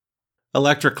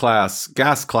Electric class,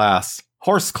 gas class,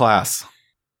 horse class.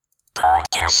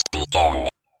 Podcast begin.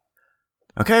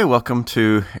 Okay, welcome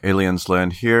to Aliens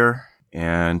Land here,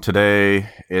 and today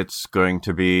it's going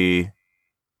to be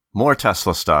more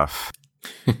Tesla stuff.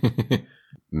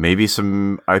 Maybe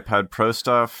some iPad Pro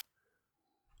stuff.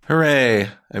 Hooray!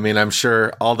 I mean, I'm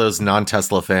sure all those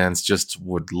non-Tesla fans just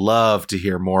would love to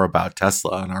hear more about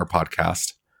Tesla on our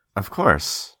podcast. Of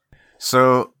course.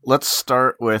 So let's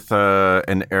start with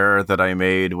an error that I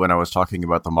made when I was talking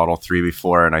about the Model 3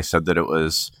 before, and I said that it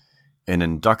was an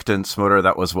inductance motor.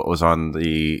 That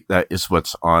is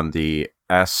what's on the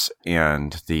S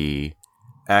and the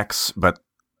X, but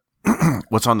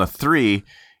what's on the 3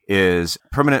 is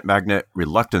permanent magnet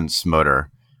reluctance motor,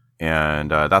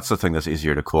 and that's the thing that's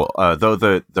easier to cool. Though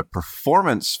the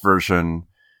performance version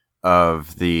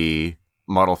of the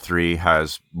Model 3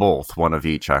 has both, one of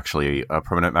each actually, a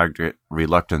permanent magnet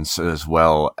reluctance as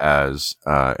well as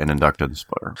an inductance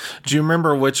motor. Do you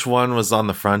remember which one was on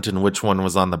the front and which one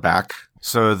was on the back?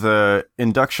 So the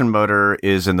induction motor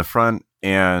is in the front,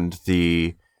 and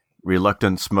the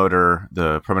reluctance motor,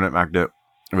 the permanent magnet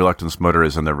reluctance motor,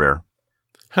 is in the rear.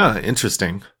 Huh,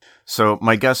 interesting. So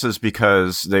my guess is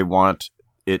because they want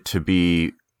it to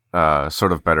be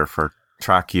sort of better for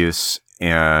track use,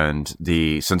 and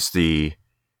since the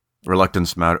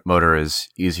reluctance motor is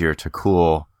easier to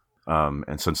cool,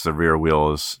 and since the rear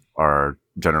wheels are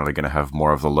generally going to have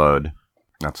more of the load,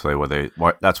 that's why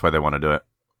they want to do it.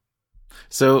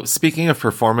 So, speaking of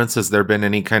performance, has there been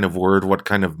any kind of word what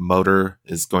kind of motor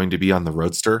is going to be on the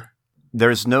Roadster?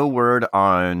 There's no word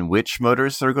on which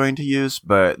motors they're going to use,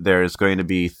 but there's going to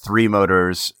be 3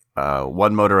 motors,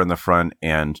 1 motor in the front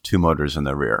and 2 motors in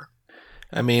the rear.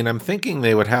 I mean, I'm thinking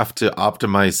they would have to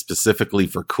optimize specifically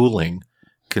for cooling,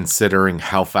 considering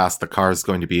how fast the car is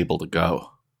going to be able to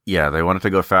go. Yeah, they want it to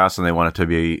go fast, and they want it to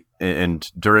be... And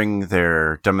during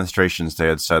their demonstrations, they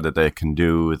had said that they can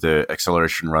do the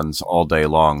acceleration runs all day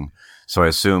long. So I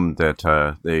assume that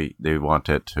they want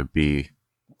it to be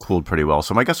cooled pretty well.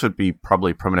 So my guess would be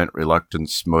probably permanent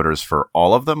reluctance motors for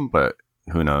all of them, but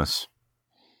who knows?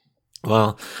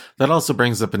 Well, that also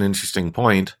brings up an interesting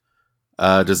point.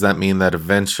 Does that mean that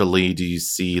eventually do you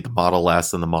see the Model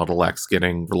S and the Model X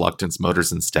getting reluctance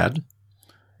motors instead?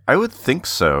 I would think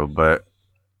so, but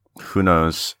who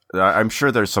knows? I'm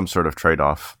sure there's some sort of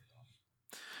trade-off.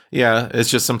 Yeah,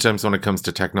 it's just sometimes when it comes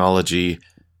to technology,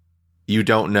 you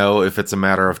don't know if it's a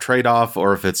matter of trade-off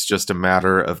or if it's just a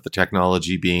matter of the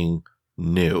technology being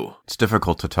new. It's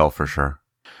difficult to tell for sure.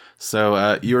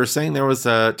 So you were saying there was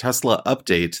a Tesla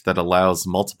update that allows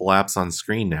multiple apps on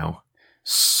screen now.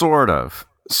 Sort of.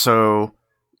 So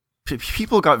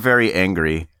people got very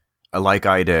angry, like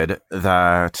I did,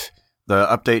 that the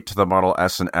update to the Model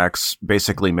S and X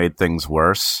basically made things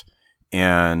worse,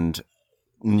 and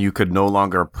you could no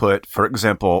longer put, for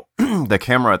example, the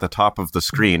camera at the top of the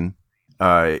screen.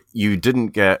 You didn't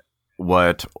get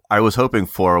what I was hoping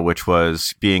for, which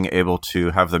was being able to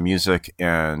have the music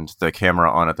and the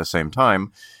camera on at the same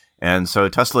time. And so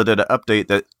Tesla did an update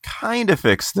that kind of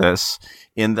fixed this,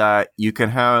 in that you can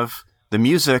have the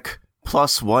music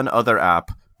plus one other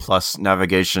app plus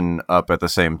navigation up at the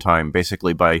same time,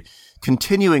 basically by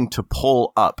continuing to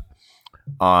pull up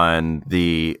on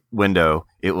the window.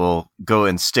 It will go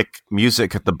and stick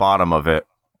music at the bottom of it.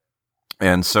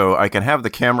 And so I can have the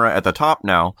camera at the top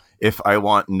now if I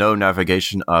want no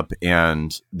navigation up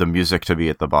and the music to be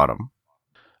at the bottom.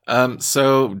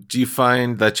 So do you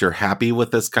find that you're happy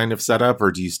with this kind of setup,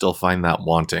 or do you still find that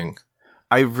wanting?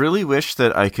 I really wish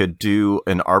that I could do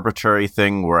an arbitrary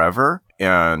thing wherever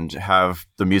and have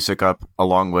the music up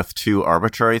along with 2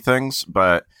 arbitrary things,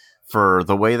 but for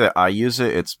the way that I use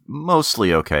it, it's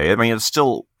mostly okay. I mean, it's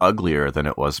still uglier than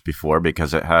it was before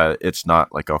because it's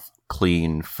not like a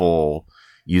clean, full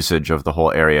usage of the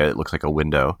whole area. It looks like a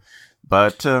window,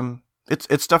 but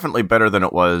it's definitely better than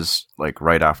it was like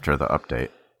right after the update.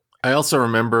 I also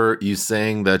remember you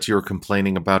saying that you were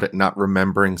complaining about it not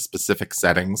remembering specific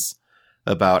settings,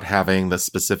 about having the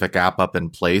specific app up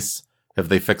in place. Have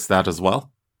they fixed that as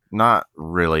well? Not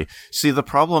really. See, the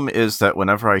problem is that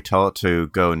whenever I tell it to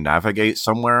go navigate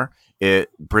somewhere, it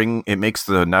makes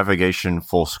the navigation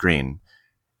full screen.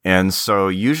 And so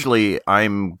usually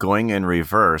I'm going in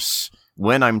reverse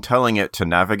when I'm telling it to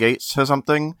navigate to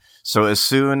something. So as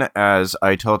soon as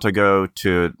I tell it to go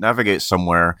to navigate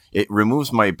somewhere, it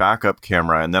removes my backup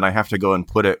camera, and then I have to go and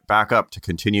put it back up to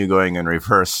continue going in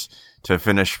reverse to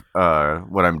finish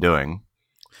what I'm doing.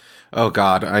 Oh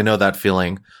God, I know that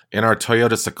feeling. In our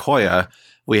Toyota Sequoia,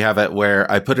 we have it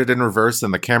where I put it in reverse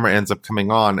and the camera ends up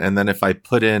coming on. And then if I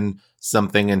put in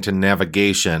something into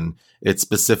navigation, it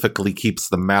specifically keeps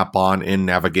the map on in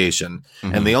navigation.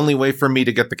 Mm-hmm. And the only way for me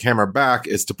to get the camera back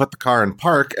is to put the car in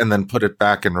park and then put it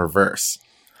back in reverse.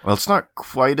 Well, it's not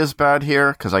quite as bad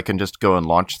here because I can just go and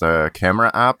launch the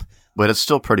camera app, but it's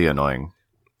still pretty annoying.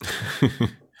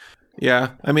 Yeah,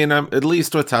 I mean, at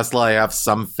least with Tesla, I have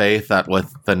some faith that with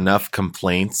enough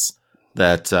complaints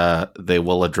that they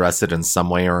will address it in some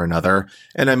way or another.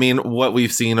 And I mean, what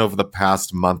we've seen over the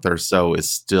past month or so is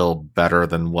still better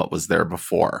than what was there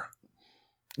before.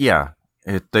 Yeah,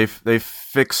 they've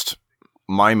fixed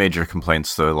my major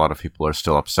complaints, though a lot of people are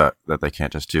still upset that they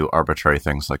can't just do arbitrary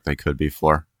things like they could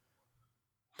before.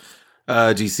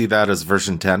 Do you see that as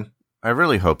version 10? I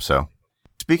really hope so.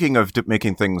 Speaking of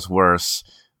making things worse,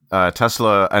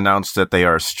 Tesla announced that they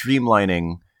are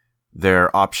streamlining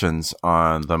their options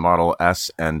on the Model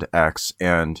S and X.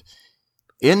 And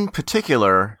in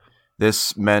particular,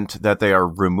 this meant that they are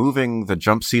removing the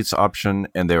jump seats option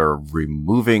and they are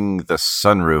removing the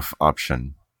sunroof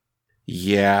option.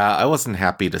 Yeah, I wasn't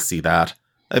happy to see that.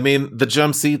 I mean, the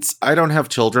jump seats, I don't have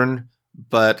children,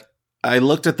 but I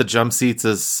looked at the jump seats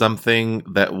as something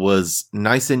that was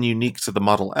nice and unique to the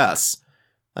Model S.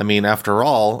 I mean, after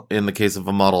all, in the case of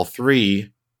a Model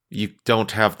 3, you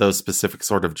don't have those specific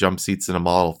sort of jump seats in a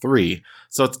Model 3.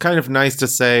 So it's kind of nice to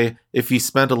say, if you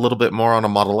spend a little bit more on a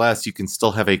Model S, you can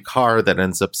still have a car that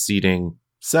ends up seating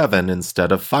 7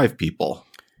 instead of 5 people.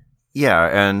 Yeah,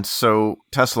 and so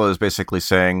Tesla is basically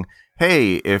saying,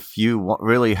 hey, if you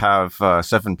really have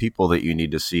 7 people that you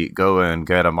need to seat, go and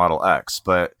get a Model X.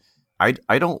 But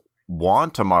I don't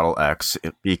want a Model X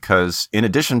because in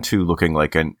addition to looking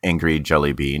like an angry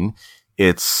jelly bean,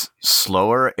 it's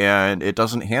slower and it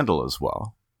doesn't handle as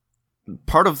well.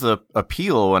 Part of the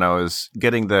appeal when I was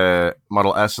getting the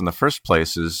Model S in the first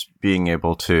place is being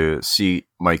able to see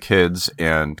my kids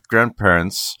and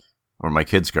grandparents, or my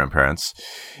kids' grandparents,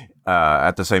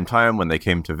 at the same time when they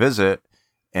came to visit.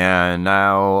 And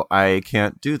now I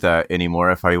can't do that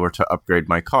anymore if I were to upgrade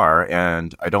my car.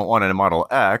 And I don't want a Model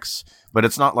X, but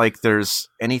it's not like there's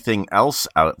anything else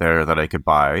out there that I could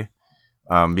buy.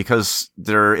 Because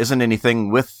there isn't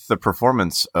anything with the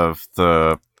performance of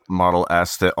the Model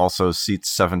S that also seats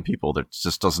 7 people. That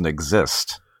just doesn't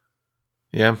exist.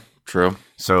 Yeah, true.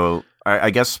 So I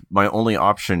guess my only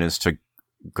option is to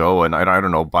go and, I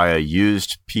don't know, buy a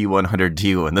used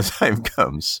P100D when the time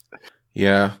comes.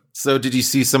 Yeah. So did you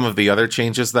see some of the other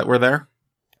changes that were there?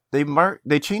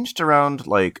 They changed around,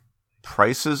 like,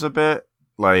 prices a bit.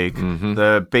 Like,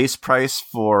 the base price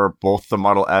for both the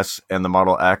Model S and the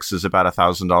Model X is about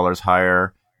 $1,000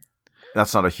 higher.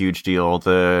 That's not a huge deal.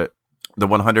 The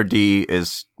 100D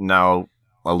is now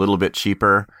a little bit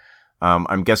cheaper.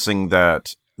 I'm guessing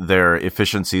that their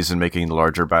efficiencies in making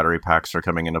larger battery packs are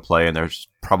coming into play, and they're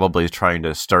probably trying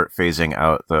to start phasing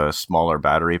out the smaller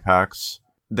battery packs.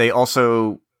 They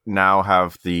also now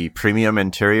have the premium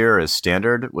interior as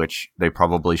standard, which they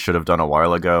probably should have done a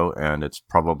while ago, and it's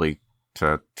probably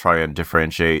to try and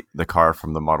differentiate the car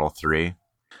from the Model 3.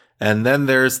 And then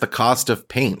there's the cost of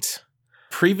paint.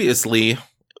 Previously,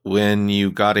 when you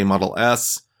got a Model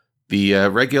S, the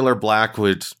regular black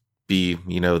would be,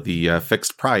 the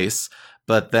fixed price.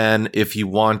 But then if you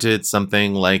wanted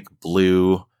something like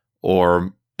blue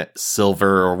or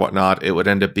silver or whatnot, it would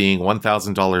end up being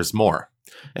 $1,000 more.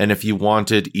 And if you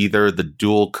wanted either the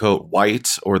dual coat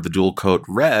white or the dual coat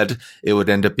red, it would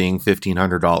end up being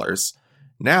 $1,500.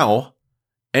 Now,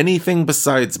 anything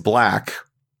besides black,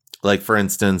 like for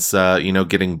instance,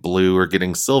 getting blue or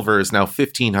getting silver is now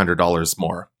 $1,500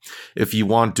 more. If you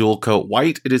want dual coat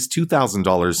white, it is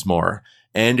 $2,000 more.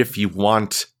 And if you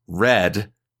want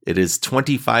red, it is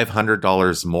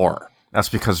 $2,500 more. That's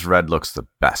because red looks the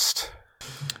best.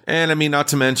 And I mean, not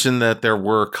to mention that there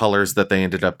were colors that they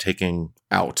ended up taking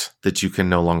out that you can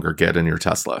no longer get in your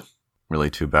Tesla. Really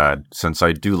too bad, since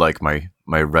I do like my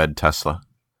red Tesla.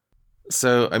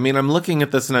 So, I mean, I'm looking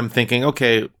at this and I'm thinking,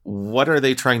 okay, what are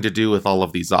they trying to do with all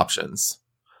of these options?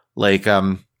 Like,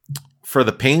 for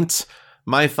the paint,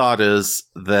 my thought is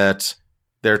that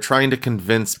they're trying to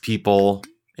convince people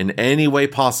in any way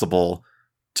possible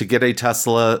to get a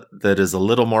Tesla that is a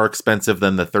little more expensive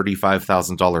than the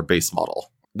 $35,000 base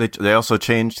model. They also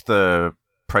changed the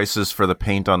prices for the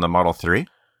paint on the Model 3?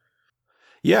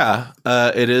 Yeah,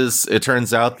 it is. It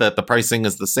turns out that the pricing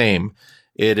is the same.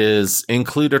 It is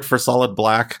included for solid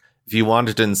black. If you want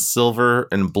it in silver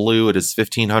and blue, it is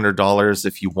 $1,500.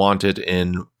 If you want it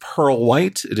in pearl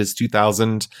white, it is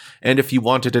 $2,000. And if you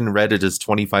want it in red, it is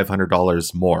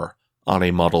 $2,500 more on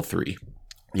a Model 3.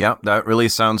 Yeah, that really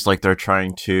sounds like they're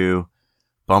trying to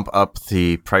bump up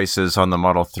the prices on the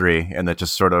Model 3, and it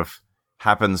just sort of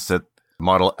happens that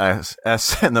Model S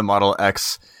and the Model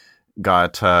X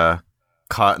got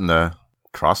caught in the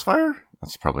crossfire?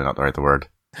 That's probably not the right word.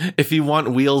 If you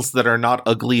want wheels that are not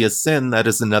ugly as sin, that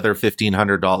is another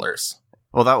 $1,500.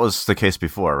 Well, that was the case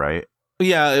before, right?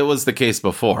 Yeah, it was the case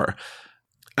before.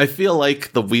 I feel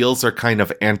like the wheels are kind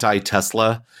of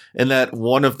anti-Tesla, in that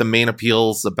one of the main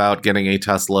appeals about getting a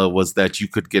Tesla was that you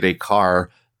could get a car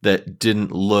that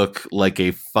didn't look like a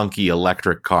funky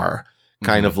electric car,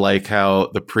 kind of like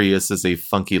how the Prius is a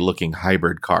funky-looking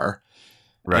hybrid car.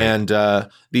 Right. And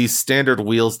these standard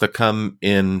wheels that come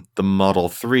in the Model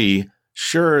 3,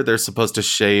 sure, they're supposed to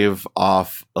shave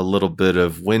off a little bit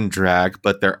of wind drag,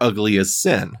 but they're ugly as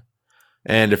sin.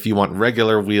 And if you want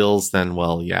regular wheels, then,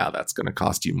 well, yeah, that's going to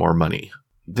cost you more money.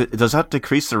 Does that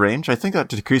decrease the range? I think that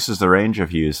decreases the range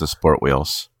if you use the sport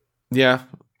wheels. Yeah,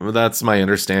 well, that's my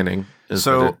understanding.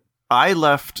 So I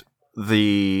left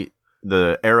the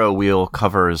aero wheel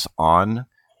covers on,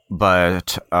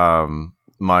 but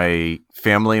my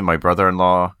family, my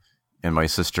brother-in-law, and my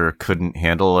sister couldn't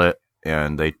handle it,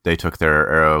 and they took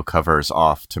their aero covers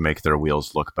off to make their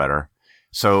wheels look better.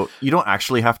 So you don't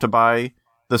actually have to buy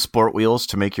the sport wheels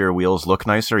to make your wheels look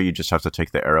nicer. You just have to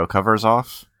take the aero covers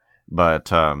off.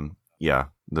 But yeah,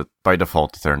 by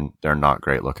default, they're not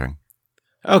great looking.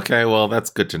 Okay, well, that's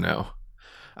good to know.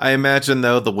 I imagine,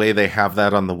 though, the way they have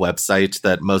that on the website,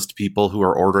 that most people who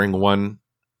are ordering one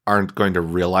aren't going to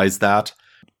realize that.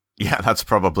 Yeah, that's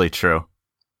probably true.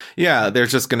 Yeah, they're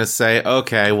just going to say,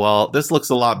 okay, well, this looks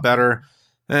a lot better.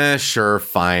 Sure,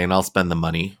 fine, I'll spend the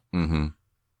money. Mm-hmm.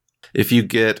 If you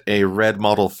get a red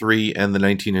Model 3 and the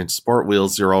 19-inch sport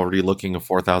wheels, you're already looking at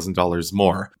 $4,000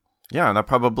 more. Yeah, and that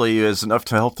probably is enough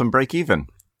to help them break even.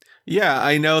 Yeah,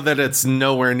 I know that it's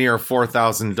nowhere near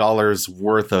 $4,000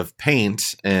 worth of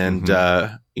paint and,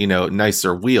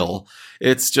 nicer wheel.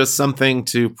 It's just something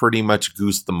to pretty much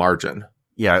goose the margin.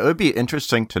 Yeah, it would be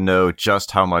interesting to know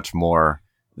just how much more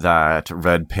that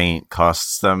red paint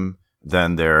costs them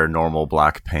than their normal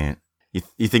black paint.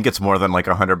 You think it's more than like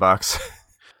 $100?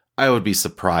 I would be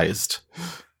surprised.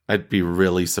 I'd be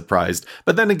really surprised.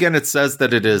 But then again, it says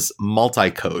that it is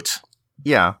multi-coat.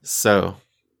 Yeah. So,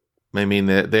 I mean,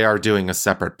 they are doing a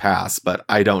separate pass, but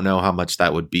I don't know how much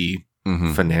that would be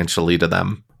financially to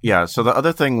them. Yeah, so the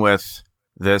other thing with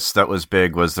this that was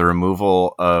big was the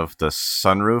removal of the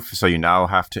sunroof. So you now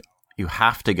have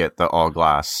to get the all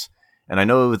glass. And I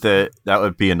know that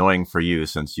would be annoying for you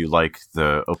since you like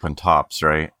the open tops,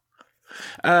 right?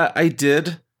 I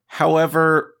did.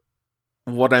 However,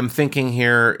 what I'm thinking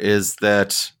here is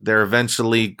that they're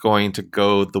eventually going to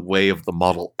go the way of the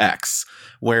Model X,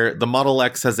 where the Model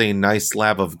X has a nice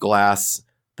slab of glass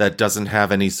that doesn't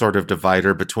have any sort of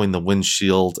divider between the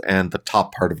windshield and the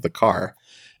top part of the car.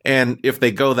 And if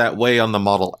they go that way on the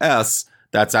Model S,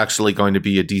 that's actually going to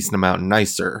be a decent amount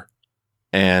nicer.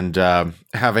 And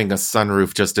having a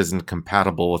sunroof just isn't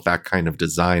compatible with that kind of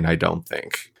design, I don't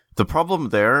think. The problem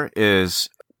there is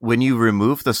when you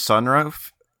remove the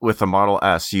sunroof with the Model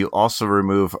S, you also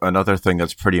remove another thing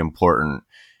that's pretty important.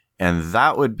 And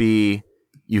that would be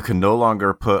you can no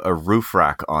longer put a roof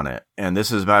rack on it. And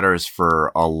this matters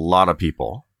for a lot of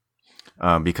people.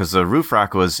 Because the roof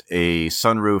rack was a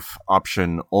sunroof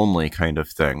option only kind of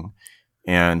thing.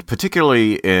 And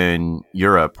particularly in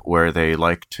Europe, where they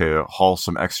like to haul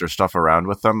some extra stuff around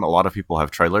with them, a lot of people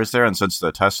have trailers there. And since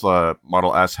the Tesla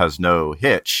Model S has no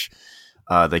hitch,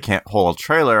 they can't haul a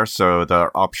trailer. So the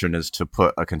option is to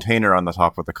put a container on the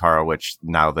top of the car, which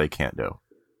now they can't do.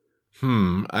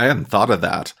 I hadn't thought of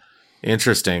that.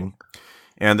 Interesting.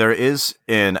 And there is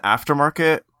an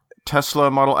aftermarket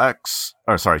Tesla Model S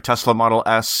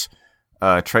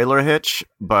trailer hitch,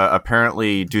 but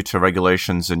apparently due to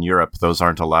regulations in Europe, those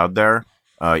aren't allowed there,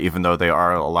 even though they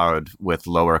are allowed with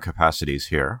lower capacities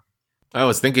here. I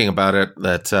was thinking about it,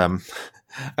 that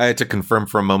I had to confirm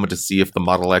for a moment to see if the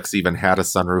Model X even had a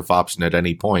sunroof option at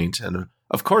any point, and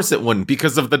of course it wouldn't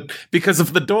because of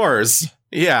the doors.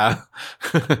 Yeah.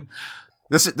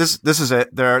 This is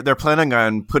it. They're planning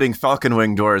on putting Falcon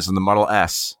Wing doors in the Model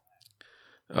S.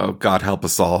 Oh, God help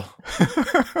us all.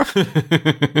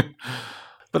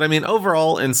 But I mean,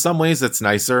 overall, in some ways it's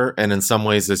nicer, and in some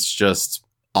ways it's just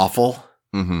awful.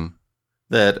 Mm-hmm.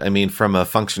 That, I mean, from a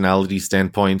functionality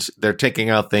standpoint, they're taking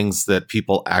out things that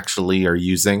people actually are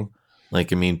using.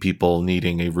 Like, I mean, people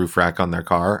needing a roof rack on their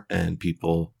car and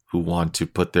people who want to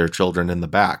put their children in the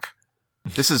back.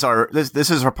 This is our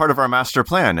part of our master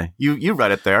plan. You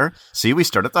read it there. See, we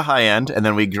start at the high end and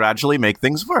then we gradually make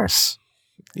things worse.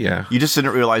 Yeah. You just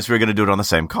didn't realize we were going to do it on the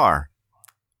same car.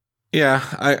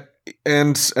 Yeah,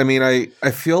 and I mean,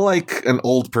 I feel like an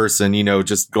old person,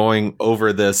 just going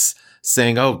over this,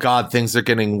 saying, "Oh God, things are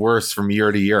getting worse from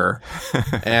year to year,"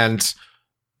 and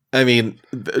I mean,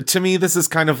 to me, this is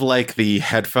kind of like the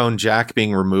headphone jack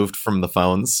being removed from the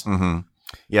phones. Mm-hmm.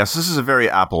 Yes, this is a very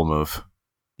Apple move.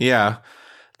 Yeah,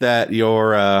 that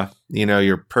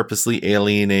you're purposely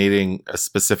alienating a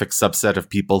specific subset of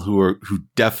people who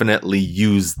definitely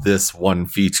use this one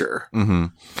feature. Mm-hmm.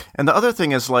 And the other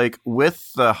thing is, like,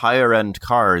 with the higher end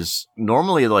cars,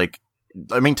 normally,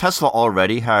 Tesla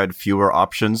already had fewer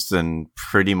options than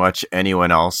pretty much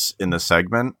anyone else in the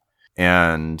segment.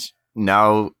 And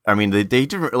now, they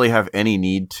didn't really have any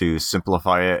need to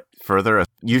simplify it further.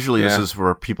 Usually this is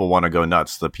where people want to go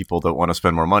nuts. The people that want to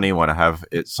spend more money want to have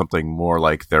it something more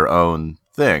like their own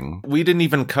thing. We didn't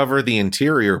even cover the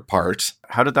interior part.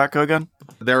 How did that go again?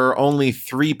 There are only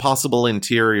 3 possible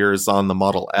interiors on the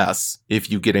Model S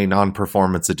if you get a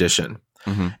non-performance edition.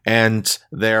 Mm-hmm. And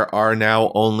there are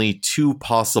now only 2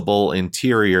 possible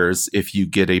interiors if you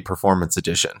get a performance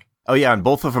edition. Oh yeah, and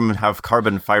both of them have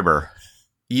carbon fiber.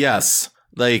 Yes.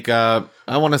 I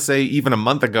want to say even a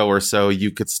month ago or so,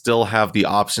 you could still have the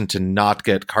option to not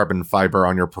get carbon fiber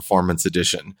on your performance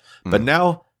edition. But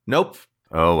now, nope.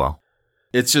 Oh, well.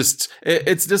 It's just,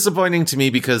 it's disappointing to me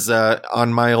because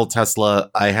on my old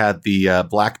Tesla, I had the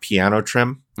black piano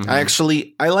trim.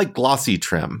 Mm-hmm. I like glossy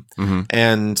trim. Mm-hmm.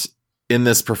 And in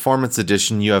this performance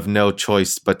edition, you have no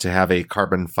choice but to have a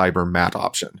carbon fiber matte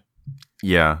option.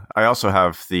 Yeah, I also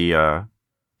have the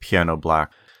piano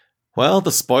black. Well,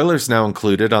 the spoiler's now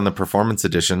included on the performance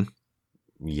edition.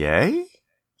 Yay?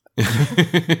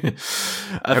 I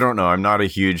don't know. I'm not a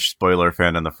huge spoiler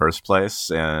fan in the first place,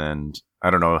 and I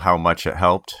don't know how much it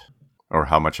helped or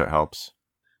how much it helps.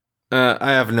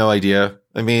 I have no idea.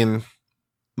 I mean,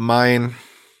 mine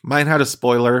had a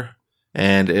spoiler,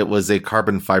 and it was a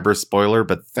carbon fiber spoiler,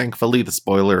 but thankfully the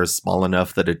spoiler is small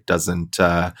enough that it doesn't...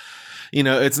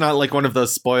 it's not like one of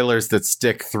those spoilers that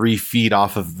stick 3 feet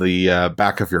off of the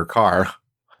back of your car.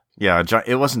 Yeah,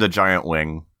 it wasn't a giant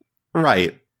wing.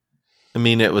 Right. I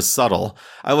mean, it was subtle.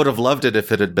 I would have loved it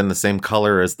if it had been the same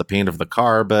color as the paint of the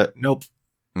car, but nope.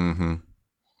 Mm-hmm.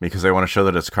 Because they want to show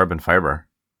that it's carbon fiber.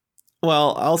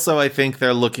 Well, also, I think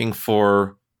they're looking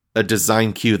for a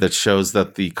design cue that shows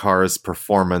that the car's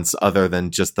performance other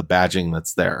than just the badging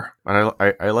that's there.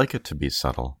 I like it to be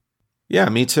subtle. Yeah,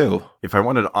 me too. If I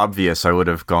wanted obvious, I would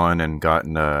have gone and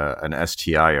gotten an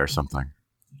STI or something.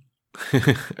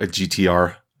 A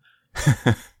GTR.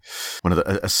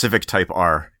 A Civic Type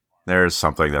R. There's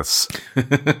something that's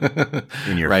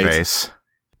in your face.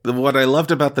 What I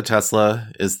loved about the Tesla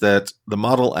is that the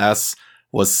Model S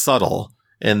was subtle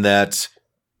in that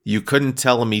you couldn't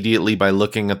tell immediately by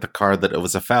looking at the car that it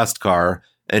was a fast car,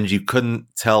 and you couldn't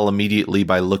tell immediately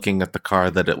by looking at the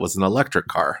car that it was an electric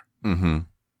car. Mm-hmm.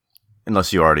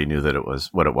 Unless you already knew that it was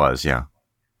what it was, yeah.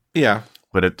 Yeah.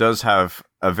 But it does have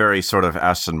a very sort of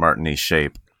Aston Martin-y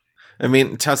shape. I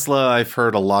mean, Tesla, I've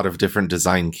heard a lot of different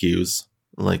design cues,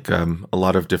 like a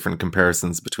lot of different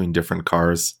comparisons between different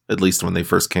cars, at least when they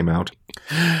first came out.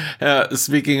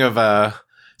 Speaking of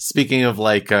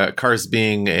cars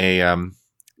being a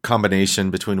combination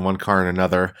between one car and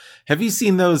another, have you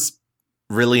seen those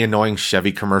really annoying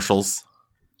Chevy commercials?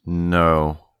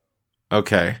 No.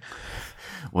 Okay.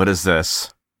 What is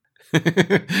this?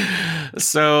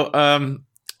 So,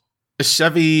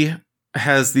 Chevy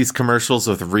has these commercials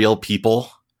with real people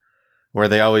where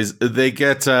they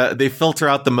filter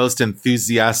out the most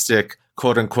enthusiastic,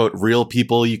 quote unquote, real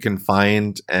people you can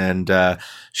find and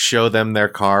show them their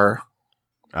car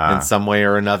in some way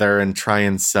or another and try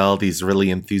and sell these really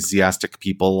enthusiastic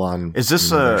people on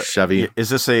Chevy. Is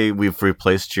this a we've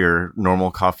replaced your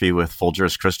normal coffee with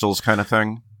Folgers crystals kind of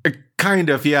thing?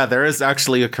 Kind of, yeah. There is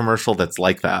actually a commercial that's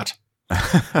like that.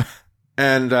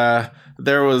 And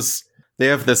they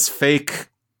have this fake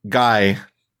guy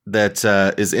that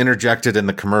is interjected in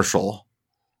the commercial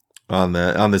on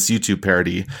this YouTube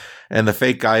parody, and the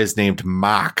fake guy is named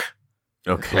Mach.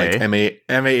 Okay, like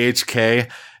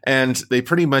MAHK, and they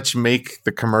pretty much make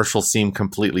the commercial seem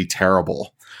completely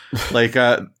terrible.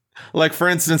 like for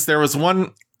instance, there was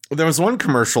one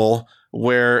commercial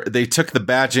where they took the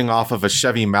badging off of a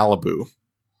Chevy Malibu,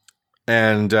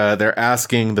 and they're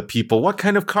asking the people, "What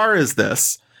kind of car is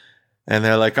this?" And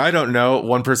they're like, "I don't know."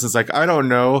 One person's like, "I don't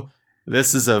know.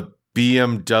 This is a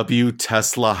BMW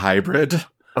Tesla hybrid."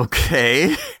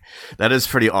 Okay, that is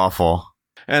pretty awful.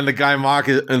 And the guy Mark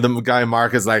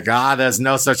is like, "There's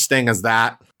no such thing as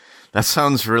that." That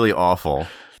sounds really awful.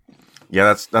 Yeah,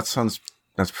 that's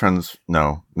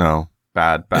no,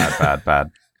 bad.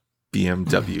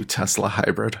 BMW Tesla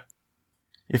hybrid.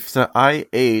 If the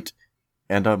i8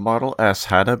 And a Model S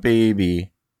had a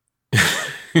baby.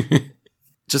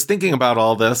 Just thinking about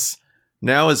all this,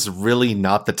 now is really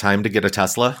not the time to get a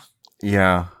Tesla.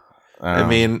 Yeah. I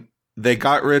mean, they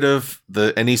got rid of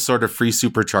any sort of free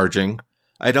supercharging.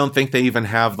 I don't think they even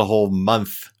have the whole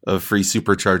month of free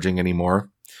supercharging anymore.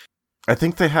 I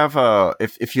think they have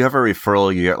if you have a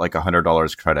referral, you get like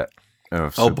 $100 credit.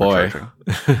 Oh boy.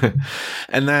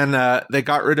 And then they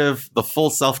got rid of the full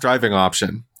self-driving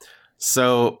option.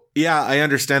 So yeah, I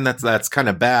understand that's kind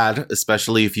of bad,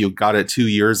 especially if you got it 2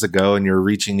 years ago and you're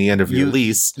reaching the end of your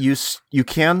lease. You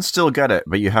can still get it,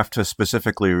 but you have to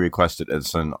specifically request it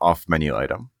as an off-menu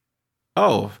item.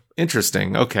 Oh,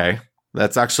 interesting. Okay.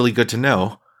 That's actually good to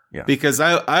know. Yeah. Because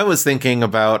I was thinking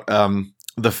about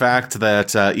the fact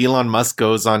that Elon Musk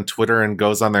goes on Twitter and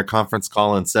goes on their conference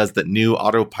call and says that new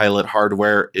autopilot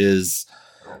hardware is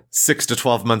 6 to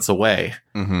 12 months away.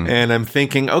 Mm-hmm. And I'm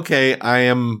thinking, okay,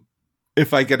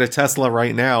 if I get a Tesla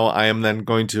right now, I am then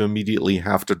going to immediately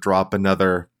have to drop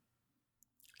another,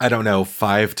 I don't know,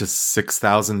 $5,000 to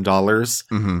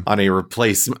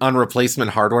 $6,000 on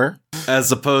replacement hardware,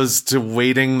 as opposed to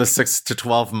waiting the 6 to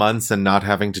 12 months and not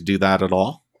having to do that at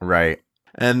all. Right.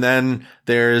 And then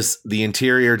there's the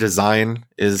interior design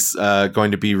is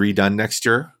going to be redone next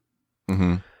year.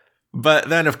 Mm-hmm. But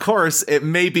then, of course, it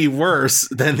may be worse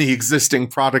than the existing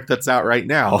product that's out right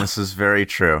now. This is very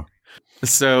true.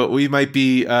 So we might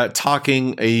be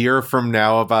talking a year from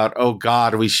now about, oh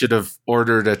God, we should have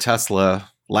ordered a Tesla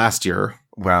last year.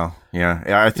 Wow. Yeah.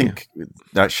 I think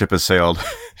that ship has sailed.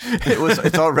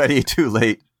 It's already too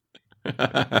late.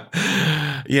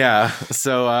 Yeah.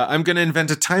 So I'm going to invent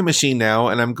a time machine now,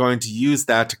 and I'm going to use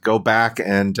that to go back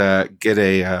and get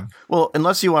a... Well,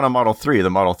 unless you want a Model 3, the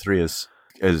Model 3 is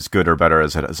as good or better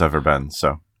as it has ever been.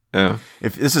 So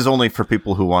if this is only for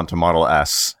people who want a Model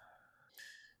S.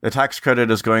 The tax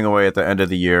credit is going away at the end of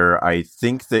the year. I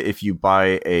think that if you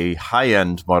buy a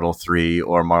high-end Model 3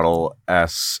 or Model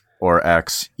S or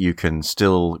X, you can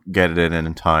still get it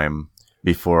in time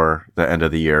before the end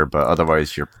of the year, but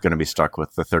otherwise you're going to be stuck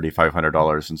with the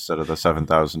 $3,500 instead of the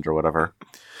 $7,000 or whatever.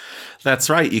 That's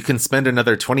right. You can spend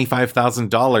another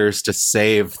 $25,000 to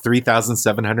save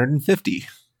 $3,750.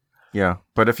 Yeah,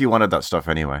 but if you wanted that stuff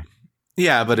anyway.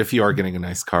 Yeah, but if you are getting a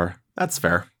nice car, that's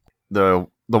fair.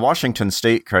 The Washington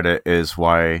State credit is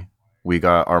why we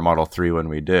got our Model 3 when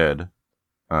we did,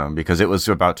 because it was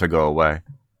about to go away.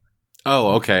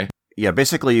 Oh, okay. Yeah,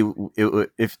 basically,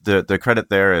 if the credit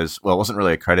there is, well, it wasn't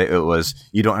really a credit. It was,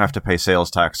 you don't have to pay sales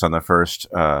tax on the first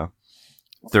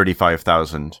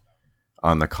 $35,000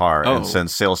 on the car. Oh. And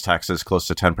since sales tax is close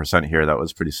to 10% here, that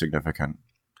was pretty significant.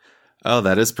 Oh,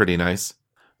 that is pretty nice.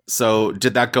 So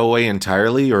did that go away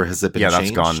entirely, or has it been changed? Yeah,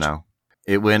 that's gone now.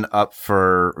 It went up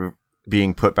for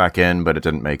being put back in, but it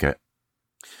didn't make it.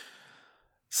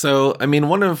 So, I mean,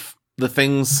 one of the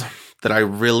things that I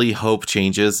really hope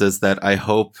changes is that I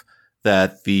hope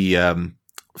that the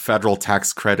federal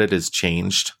tax credit is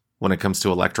changed when it comes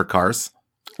to electric cars.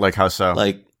 Like how so?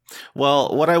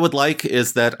 Well, what I would like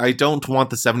is that I don't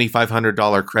want the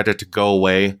 $7,500 credit to go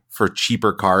away for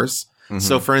cheaper cars. Mm-hmm.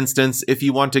 So, for instance, if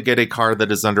you want to get a car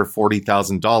that is under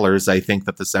 $40,000, I think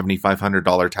that the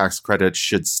 $7,500 tax credit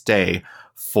should stay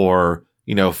for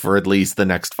at least the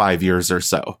next 5 years or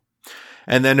so.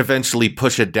 And then eventually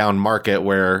push it down market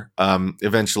where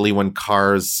eventually when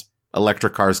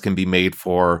electric cars can be made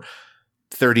for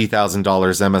 $30,000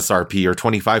 MSRP or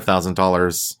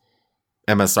 $25,000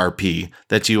 MSRP,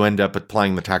 that you end up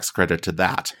applying the tax credit to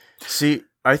that. See,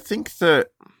 I think that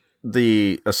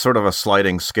a sort of a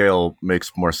sliding scale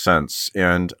makes more sense.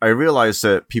 And I realize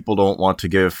that people don't want to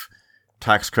give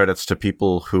tax credits to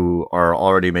people who are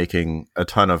already making a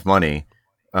ton of money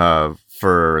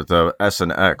for the S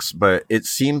and X, but it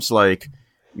seems like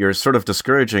you're sort of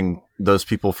discouraging those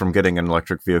people from getting an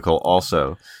electric vehicle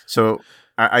also. So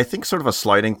I think sort of a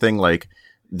sliding thing, like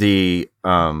the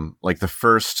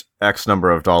first X number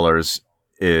of dollars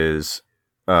is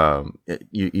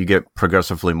you get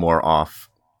progressively more off,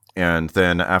 and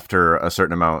then after a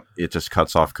certain amount, it just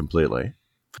cuts off completely.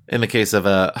 In the case of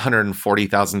a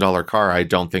 $140,000 car, I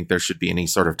don't think there should be any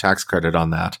sort of tax credit on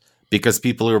that, because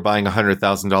people who are buying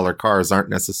 $100,000 cars aren't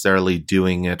necessarily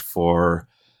doing it for...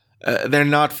 they're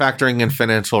not factoring in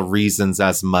financial reasons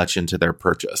as much into their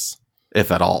purchase,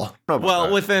 if at all.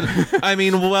 Well, within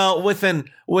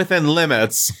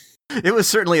limits. It was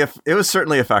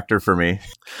certainly a factor for me.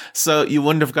 So you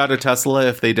wouldn't have got a Tesla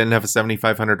if they didn't have a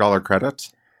 $7,500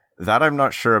 credit? That I'm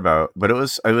not sure about, but it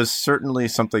was certainly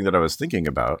something that I was thinking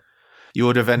about. You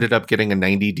would have ended up getting a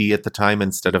 90D at the time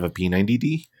instead of a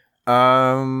P90D?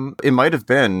 It might have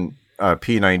been a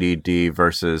P90D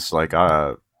versus like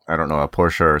a I don't know, a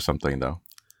Porsche or something though.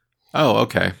 Oh,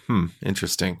 okay.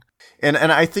 Interesting. And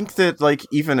I think that like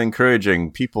even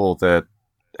encouraging people that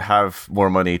have more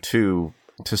money to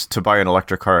buy an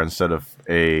electric car instead of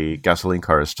a gasoline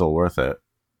car is still worth it.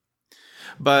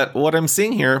 But what I'm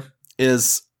seeing here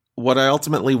is what I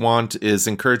ultimately want is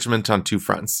encouragement on two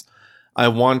fronts. I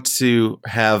want to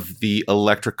have the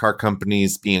electric car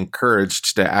companies be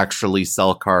encouraged to actually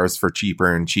sell cars for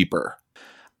cheaper and cheaper.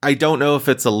 I don't know if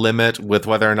it's a limit with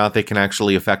whether or not they can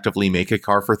actually effectively make a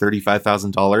car for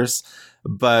 $35,000.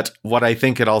 But what I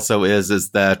think it also is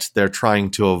that they're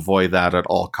trying to avoid that at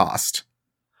all cost.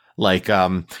 Like,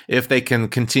 if they can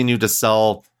continue to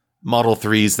sell Model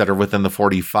 3s that are within the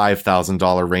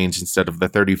 $45,000 range instead of the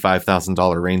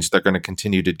 $35,000 range, they're going to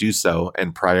continue to do so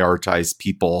and prioritize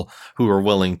people who are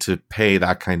willing to pay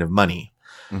that kind of money.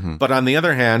 Mm-hmm. But on the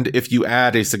other hand, if you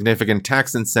add a significant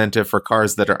tax incentive for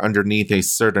cars that are underneath a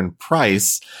certain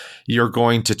price, you're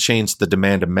going to change the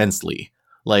demand immensely.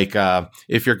 Like,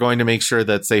 if you're going to make sure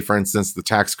that, say, for instance, the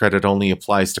tax credit only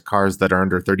applies to cars that are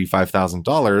under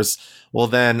 $35,000, well,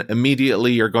 then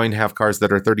immediately you're going to have cars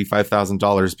that are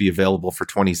 $35,000 be available for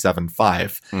 $27,500.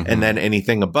 Mm-hmm. And then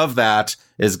anything above that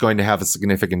is going to have a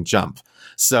significant jump.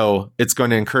 So it's going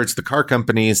to encourage the car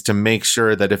companies to make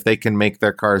sure that if they can make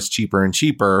their cars cheaper and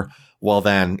cheaper, well,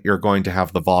 then you're going to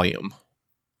have the volume.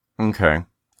 Okay.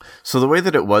 So the way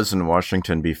that it was in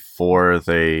Washington before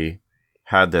they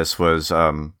had this was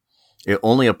it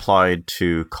only applied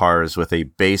to cars with a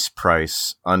base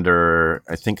price under,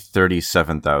 I think,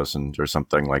 $37,000 or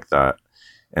something like that.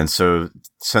 And so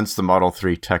since the Model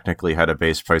 3 technically had a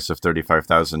base price of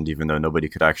 $35,000, even though nobody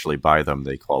could actually buy them,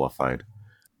 they qualified.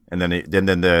 And then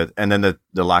the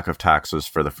lack of taxes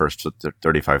for the first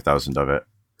 $35,000 of it.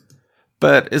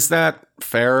 But is that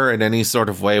fair in any sort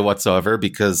of way whatsoever?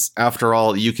 Because after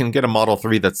all, you can get a Model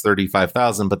 3 that's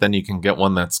 $35,000, but then you can get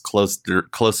one that's closer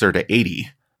to $80,000.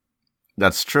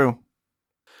 That's true.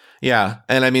 Yeah,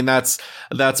 and I mean that's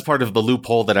part of the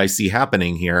loophole that I see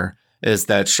happening here. Is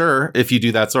that sure? If you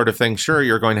do that sort of thing, sure,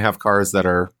 you're going to have cars that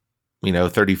are,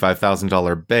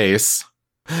 $35,000 base.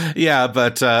 Yeah,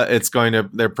 but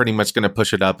they're pretty much going to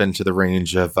push it up into the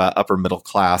range of upper middle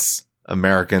class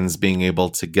Americans being able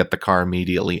to get the car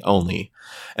immediately only.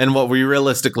 And what we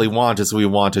realistically want is we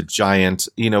want giant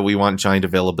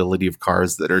availability of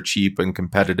cars that are cheap and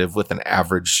competitive with an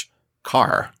average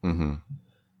car. Mm-hmm.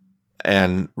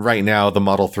 And right now the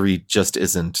Model 3 just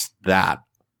isn't that.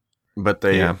 But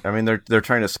they're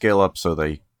trying to scale up, so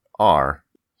they are.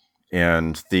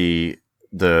 And the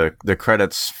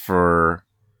credits for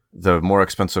the more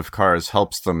expensive cars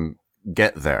helps them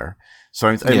get there. So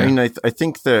I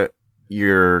think that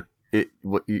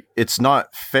it's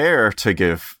not fair to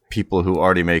give people who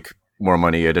already make more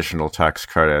money additional tax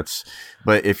credits.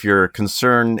 But if your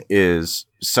concern is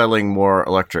selling more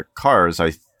electric cars,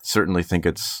 I certainly think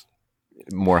it's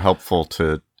more helpful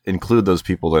to include those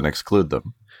people than exclude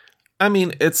them. I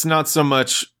mean, it's not so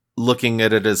much looking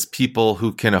at it as people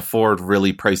who can afford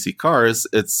really pricey cars.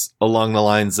 It's along the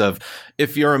lines of,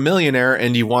 if you're a millionaire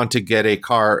and you want to get a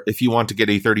car, if you want to get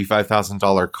a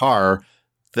 $35,000 car,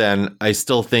 then I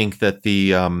still think that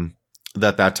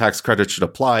that tax credit should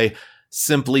apply,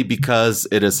 simply because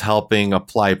it is helping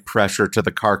apply pressure to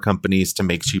the car companies to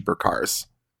make cheaper cars.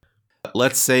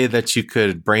 Let's say that you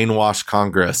could brainwash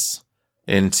Congress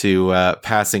into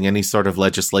passing any sort of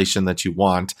legislation that you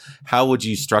want. How would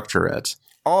you structure it?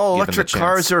 All electric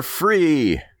cars are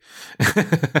free.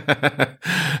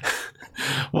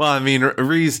 Well, I mean,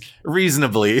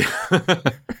 reasonably.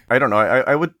 I don't know.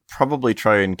 I would probably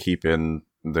try and keep in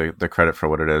the credit for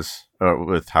what it is,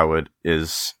 with how it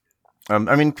is.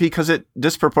 Because it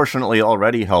disproportionately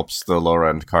already helps the lower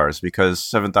end cars, because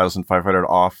 $7,500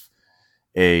 off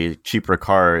a cheaper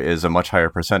car is a much higher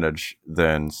percentage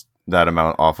than that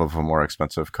amount off of a more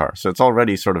expensive car. So it's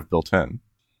already sort of built in.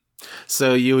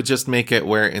 So you would just make it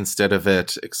where instead of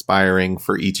it expiring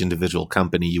for each individual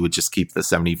company, you would just keep the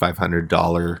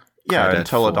 $7,500. Yeah,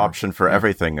 until adoption for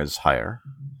everything is higher.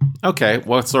 Okay,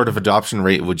 what sort of adoption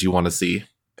rate would you want to see?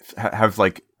 Have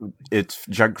it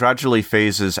gradually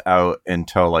phases out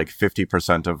until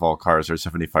 50% of all cars or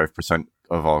 75%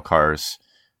 of all cars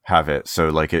have it.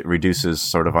 So it reduces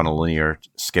sort of on a linear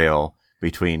scale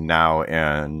between now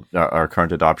and our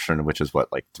current adoption, which is 2%,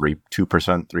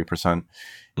 3%.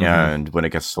 Mm-hmm. And when it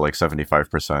gets to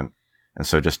 75%. And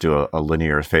so just do a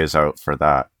linear phase out for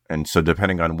that. And so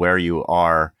depending on where you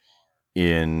are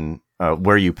in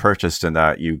where you purchased in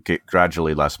that, you get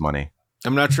gradually less money.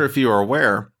 I'm not sure if you are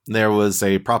aware, there was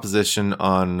a proposition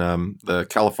on the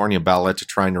California ballot to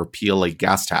try and repeal a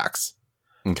gas tax.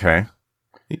 Okay.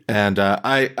 And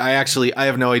I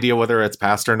have no idea whether it's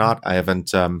passed or not. I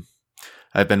haven't.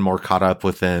 I've been more caught up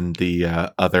within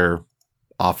the other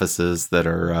offices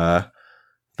that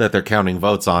they're counting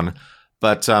votes on.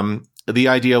 But the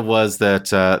idea was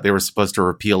that they were supposed to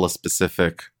repeal a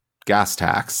specific gas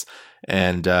tax.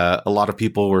 And a lot of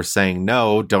people were saying,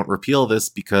 no, don't repeal this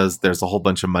because there's a whole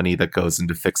bunch of money that goes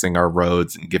into fixing our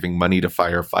roads and giving money to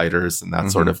firefighters and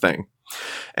that sort of thing.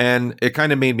 And it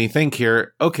kind of made me think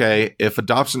here, okay, if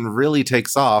adoption really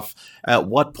takes off, at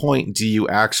what point do you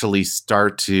actually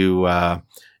start to,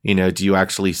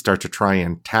 try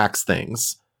and tax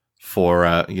things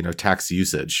for, tax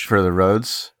usage? For the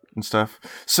roads and stuff.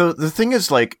 So the thing is,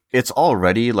 like, it's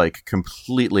already, like,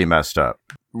 completely messed up.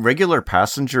 Regular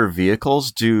passenger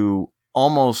vehicles do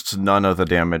almost none of the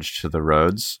damage to the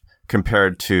roads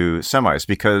compared to semis,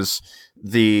 because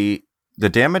the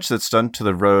damage that's done to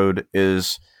the road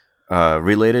is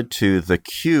related to the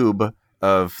cube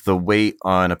of the weight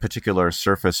on a particular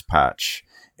surface patch.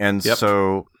 And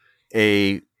so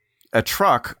a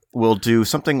truck will do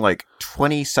something like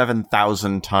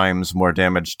 27,000 times more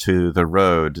damage to the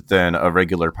road than a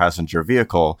regular passenger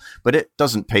vehicle, but it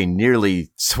doesn't pay nearly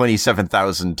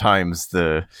 27,000 times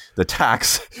the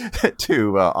tax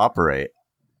to operate.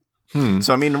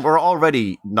 So, I mean, we're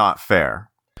already not fair.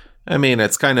 I mean,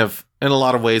 it's kind of, in a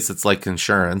lot of ways, it's like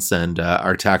insurance, and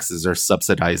our taxes are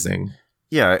subsidizing.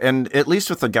 Yeah, and at least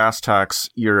with the gas tax,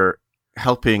 you're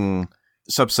helping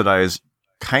subsidize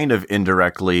kind of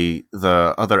indirectly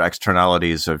the other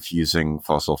externalities of using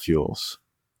fossil fuels.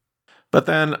 But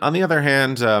then, on the other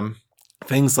hand,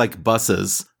 things like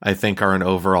buses, I think, are an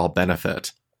overall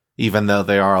benefit. Even though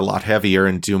they are a lot heavier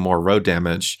and do more road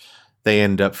damage, they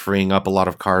end up freeing up a lot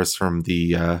of cars from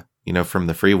the, from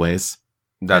the freeways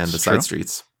and the side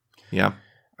streets. Yeah.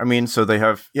 I mean, so they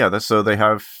have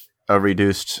a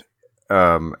reduced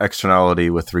externality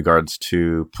with regards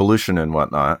to pollution and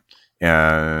whatnot,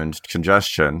 and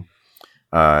congestion,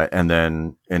 and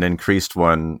then an increased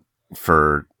one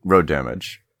for road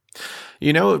damage.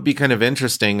 You know, it would be kind of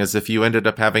interesting is if you ended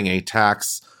up having a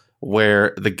tax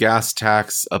where the gas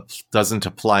tax doesn't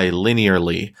apply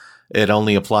linearly. It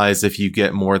only applies if you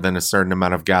get more than a certain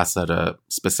amount of gas at a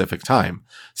specific time.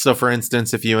 So, for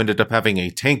instance, if you ended up having a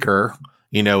tanker,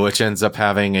 which ends up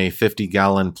having a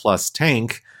 50-gallon plus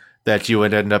tank, that you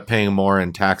would end up paying more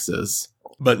in taxes.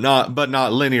 But not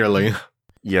linearly.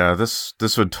 Yeah,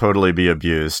 this would totally be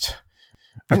abused.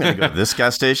 I'm going to go to this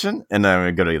gas station, and then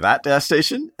I'm going to go to that gas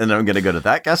station, and then I'm going to go to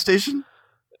that gas station.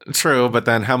 True, but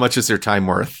then how much is your time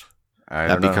worth?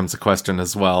 That becomes a question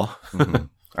as well. Mm-hmm.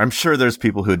 I'm sure there's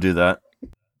people who do that.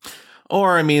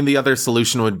 Or, I mean, the other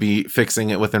solution would be fixing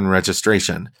it within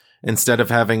registration. Instead of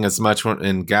having as much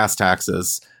in gas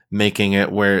taxes, making it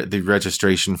where the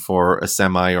registration for a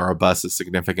semi or a bus is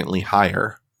significantly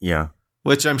higher. Yeah.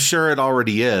 Which I'm sure it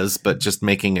already is, but just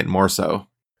making it more so.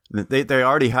 They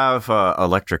already have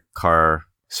electric car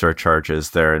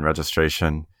surcharges there in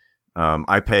registration.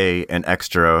 I pay an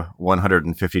extra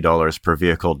 $150 per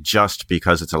vehicle just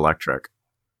because it's electric.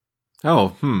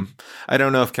 Oh, I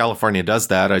don't know if California does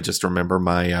that. I just remember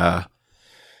my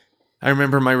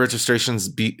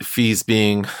registration's fees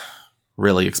being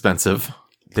really expensive.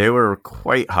 They were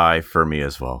quite high for me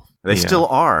as well. They still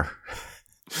are.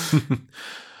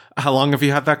 How long have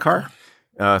you had that car?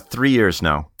 3 years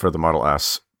now for the Model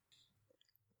S.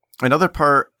 Another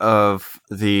part of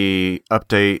the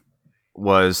update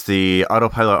was the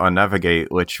autopilot on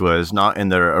Navigate, which was not in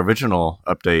the original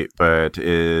update, but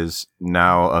is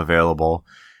now available.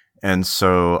 And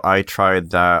so I tried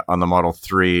that on the Model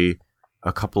 3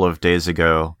 a couple of days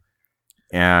ago,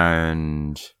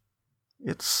 and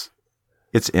it's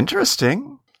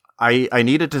interesting. I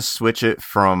needed to switch it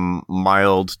from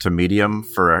mild to medium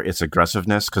for its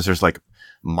aggressiveness, because there's like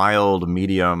mild,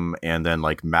 medium, and then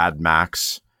like Mad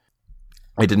Max.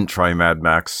 I didn't try Mad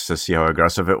Max to see how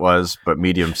aggressive it was, but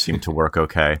medium seemed to work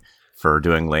okay for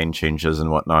doing lane changes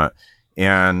and whatnot.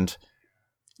 And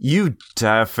you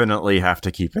definitely have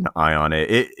to keep an eye on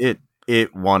it.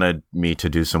 It wanted me to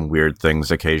do some weird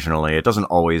things occasionally. It doesn't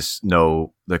always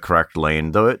know the correct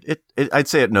lane, though I'd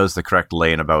say it knows the correct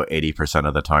lane about 80%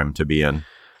 of the time to be in.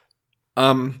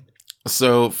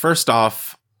 So first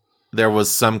off, there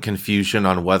was some confusion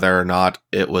on whether or not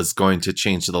it was going to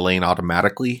change the lane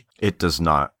automatically. It does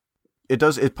not. It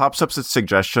does. It pops up as a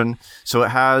suggestion. So it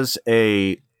has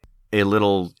a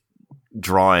little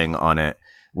drawing on it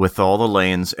with all the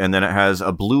lanes, and then it has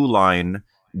a blue line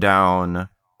down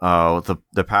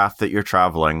the path that you're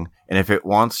traveling. And if it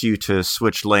wants you to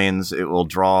switch lanes, it will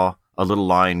draw a little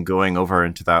line going over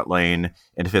into that lane.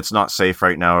 And if it's not safe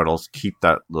right now, it'll keep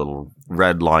that little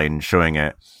red line showing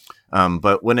it.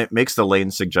 But when it makes the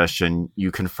lane suggestion,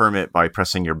 you confirm it by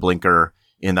pressing your blinker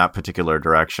in that particular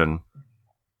direction.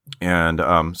 And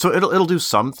so it'll do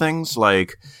some things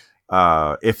like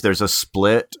if there's a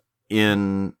split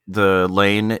in the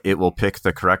lane, it will pick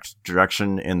the correct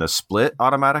direction in the split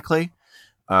automatically.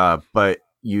 But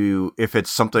if it's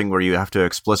something where you have to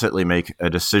explicitly make a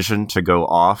decision to go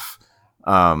off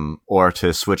or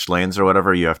to switch lanes or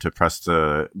whatever, you have to press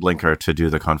the blinker to do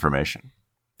the confirmation.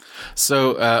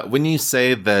 So when you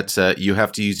say that you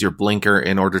have to use your blinker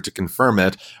in order to confirm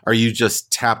it, are you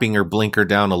just tapping your blinker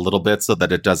down a little bit so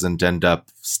that it doesn't end up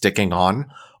sticking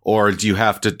on? Or do you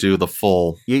have to do the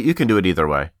full... You can do it either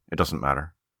way. It doesn't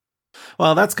matter.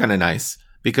 Well, that's kind of nice,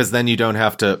 because then you don't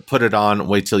have to put it on,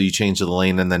 wait till you change the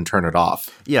lane, and then turn it off.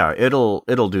 Yeah, it'll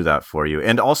do that for you.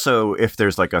 And also, if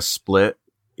there's like a split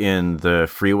in the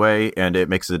freeway and it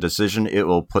makes a decision, it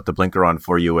will put the blinker on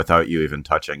for you without you even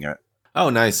touching it. Oh,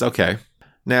 nice. Okay.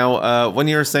 Now, when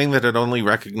you were saying that it only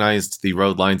recognized the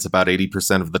road lines about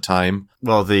 80% of the time.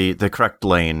 Well, the correct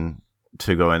lane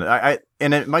to go in.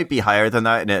 And it might be higher than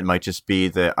that, and it might just be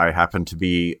that I happen to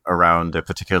be around a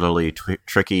particularly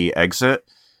tricky exit.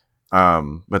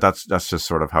 But that's just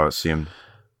sort of how it seemed.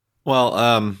 Well,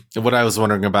 what I was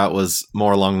wondering about was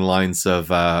more along the lines of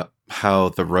how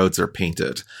the roads are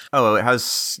painted. Oh, it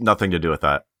has nothing to do with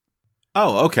that.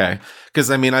 Oh, okay.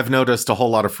 Because, I mean, I've noticed a whole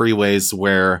lot of freeways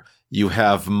where you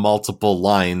have multiple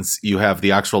lines. You have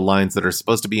the actual lines that are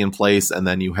supposed to be in place, and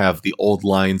then you have the old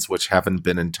lines which haven't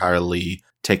been entirely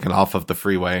taken off of the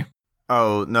freeway.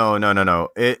 Oh, no.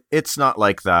 It's not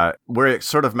like that. Where it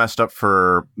sort of messed up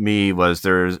for me was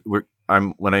when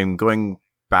I'm going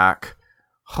back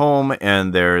home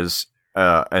and there's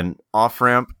an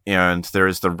off-ramp and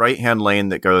there's the right-hand lane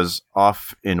that goes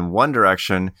off in one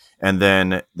direction, and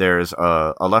then there's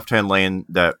a left-hand lane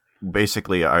that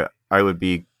basically I would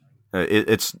be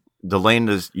it's the lane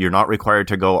is you're not required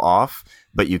to go off,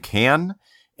 but you can,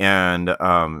 and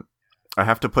I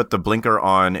have to put the blinker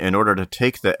on in order to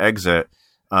take the exit.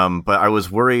 But I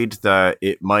was worried that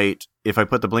it might, if I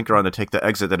put the blinker on to take the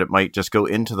exit, that it might just go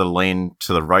into the lane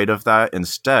to the right of that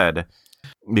instead.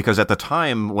 Because at the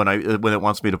time when it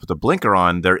wants me to put the blinker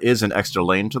on, there is an extra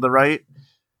lane to the right.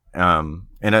 And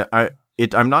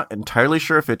I'm not entirely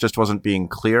sure if it just wasn't being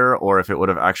clear or if it would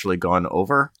have actually gone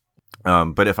over.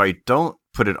 But if I don't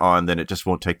put it on, then it just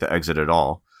won't take the exit at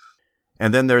all.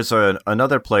 And then there's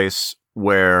another place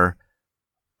where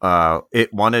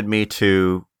it wanted me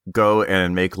to go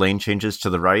and make lane changes to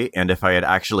the right. And if I had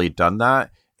actually done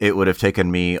that, it would have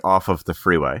taken me off of the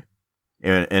freeway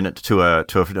and to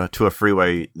a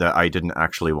freeway that I didn't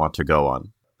actually want to go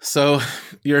on. So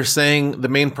you're saying the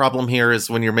main problem here is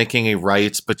when you're making a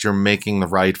right, but you're making the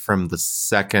right from the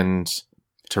second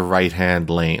to right-hand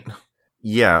lane.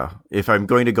 Yeah, if I'm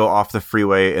going to go off the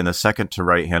freeway in the second to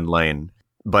right-hand lane,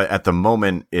 but at the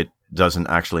moment it doesn't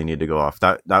actually need to go off.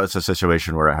 That was a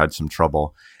situation where it had some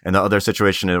trouble. And the other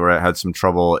situation where it had some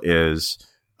trouble is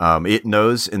it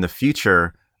knows in the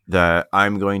future that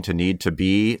I'm going to need to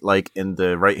be like in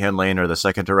the right-hand lane or the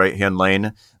second to right-hand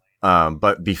lane.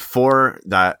 But before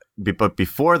that,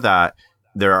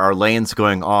 there are lanes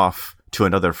going off to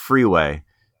another freeway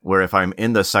where if I'm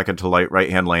in the second to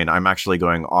right-hand lane, I'm actually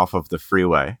going off of the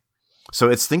freeway. So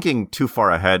it's thinking too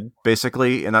far ahead,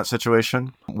 basically, in that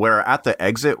situation. Where at the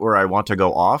exit where I want to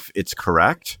go off, it's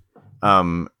correct.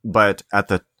 But at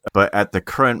the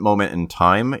current moment in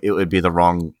time, it would be the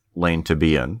wrong lane to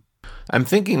be in. I'm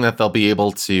thinking that they'll be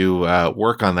able to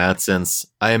work on that, since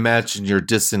I imagine you're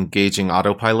disengaging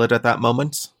autopilot at that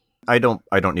moment. I don't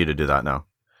need to do that now.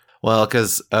 Well,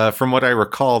 because from what I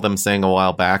recall them saying a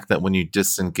while back, that when you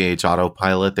disengage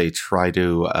autopilot, they try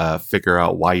to figure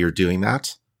out why you're doing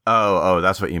that. Oh,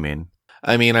 that's what you mean.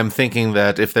 I mean, I'm thinking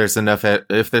that if there's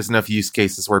enough use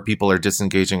cases where people are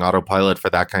disengaging autopilot for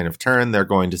that kind of turn, they're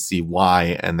going to see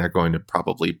why, and they're going to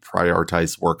probably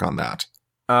prioritize work on that.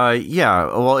 Yeah.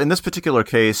 Well, in this particular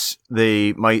case,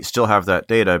 they might still have that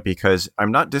data because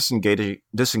I'm not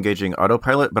disengaging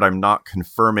autopilot, but I'm not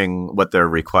confirming what their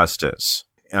request is.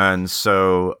 And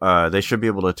so they should be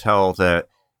able to tell that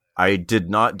I did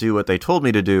not do what they told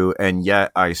me to do, and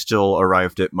yet I still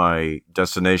arrived at my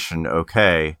destination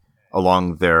okay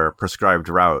along their prescribed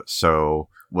route. So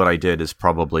what I did is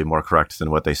probably more correct than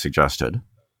what they suggested.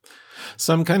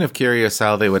 So I'm kind of curious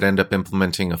how they would end up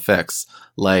implementing a fix.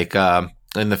 Like,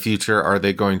 in the future, are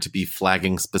they going to be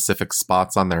flagging specific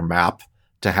spots on their map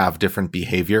to have different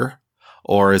behavior?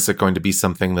 Or is it going to be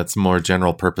something that's more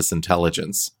general purpose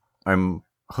intelligence? I'm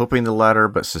hoping the latter,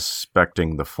 but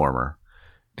suspecting the former.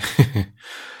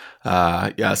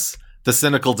 Yes, the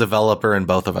cynical developer in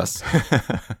both of us.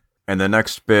 And the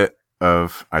next bit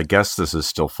of, I guess this is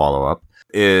still follow-up,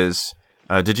 is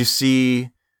did you see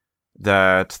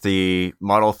that the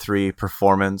Model 3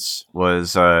 Performance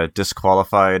was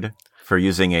disqualified for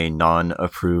using a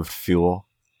non-approved fuel?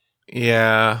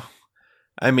 Yeah.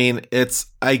 I mean,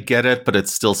 I get it, but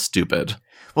it's still stupid.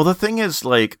 Well, the thing is,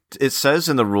 like, it says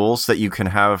in the rules that you can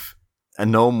have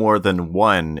no more than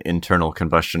one internal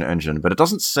combustion engine, but it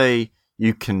doesn't say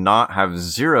you cannot have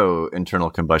 0 internal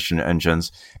combustion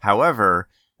engines. However,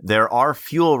 there are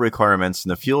fuel requirements,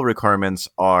 and the fuel requirements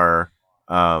are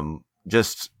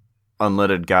just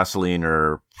unleaded gasoline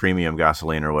or premium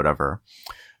gasoline or whatever.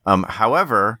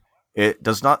 However, it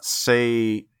does not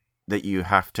say that you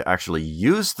have to actually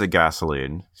use the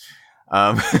gasoline.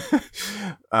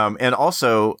 And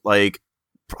also, like,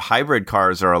 hybrid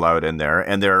cars are allowed in there,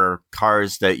 and there are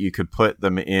cars that you could put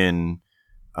them in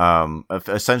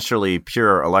essentially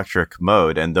pure electric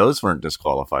mode, and those weren't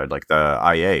disqualified, like the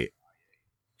i8.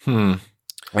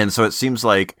 And so it seems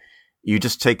like you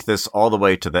just take this all the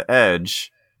way to the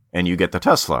edge, and you get the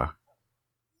Tesla.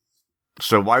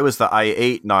 So why was the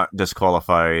i8 not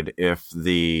disqualified if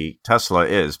the Tesla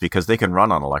is? Because they can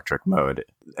run on electric mode.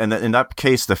 And in that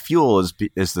case, the fuel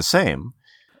is the same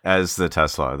as the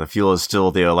Tesla. The fuel is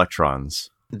still the electrons.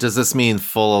 Does this mean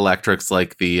full electrics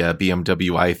like the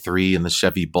BMW i3 and the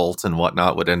Chevy Bolt and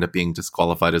whatnot would end up being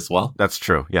disqualified as well? That's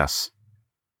true, yes.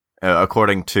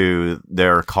 According to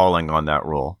their calling on that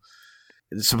rule.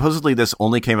 Supposedly this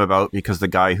only came about because the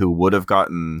guy who would have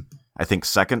gotten, I think,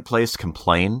 second place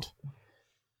complained.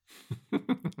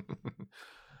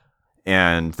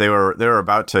 And they were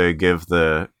about to give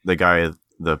the guy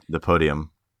the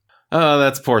podium. Oh,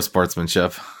 that's poor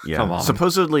sportsmanship. Yeah. Come on.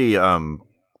 Supposedly,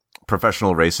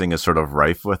 professional racing is sort of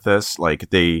rife with this. Like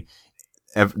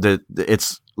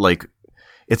it's like,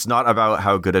 it's not about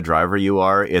how good a driver you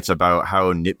are. It's about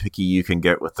how nitpicky you can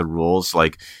get with the rules.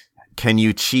 Like, can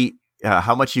you cheat?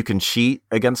 How much you can cheat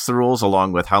against the rules,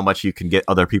 along with how much you can get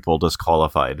other people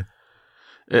disqualified.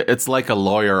 It's like a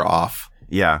lawyer off.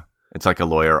 Yeah, it's like a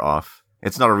lawyer off.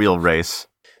 It's not a real race.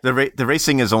 The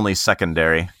racing is only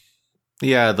secondary.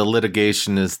 Yeah, the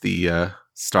litigation is the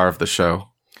star of the show.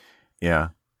 Yeah.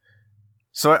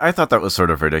 So I thought that was sort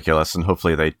of ridiculous, and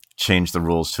hopefully they change the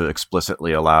rules to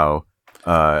explicitly allow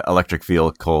electric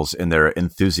vehicles in their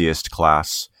enthusiast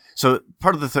class. So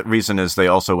part of the reason is they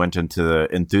also went into the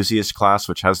enthusiast class,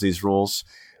 which has these rules.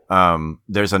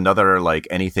 There's another, like,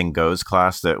 anything goes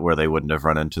class where they wouldn't have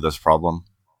run into this problem.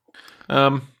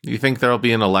 You think there'll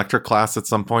be an electric class at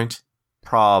some point?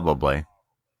 Probably.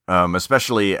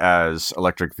 Especially as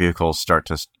electric vehicles start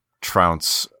to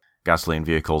trounce gasoline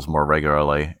vehicles more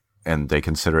regularly, and they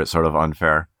consider it sort of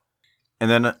unfair.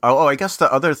 And then, I guess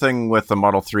the other thing with the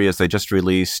Model 3 is they just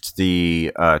released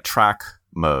the track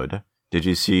mode. Did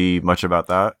you see much about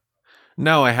that?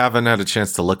 No, I haven't had a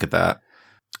chance to look at that.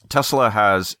 Tesla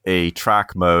has a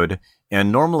track mode,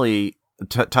 and normally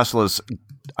Tesla's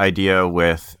idea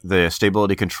with the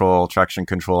stability control, traction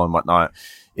control, and whatnot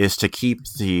is to keep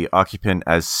the occupant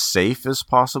as safe as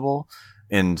possible.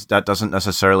 And that doesn't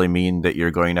necessarily mean that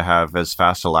you're going to have as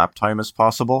fast a lap time as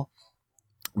possible.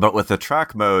 But with the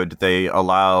track mode, they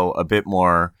allow a bit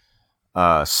more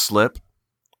slip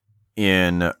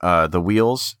in the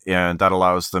wheels, and that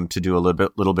allows them to do a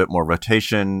little bit more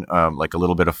rotation, like a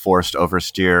little bit of forced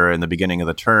oversteer in the beginning of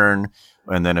the turn,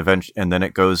 and then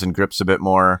it goes and grips a bit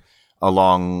more,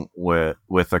 along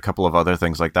with a couple of other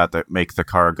things like that make the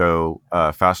car go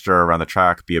faster around the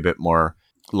track, be a bit more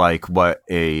like what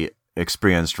a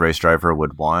experienced race driver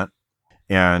would want.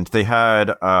 And they had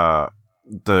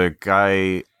the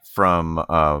guy from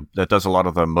that does a lot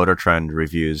of the Motor Trend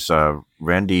reviews,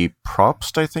 Randy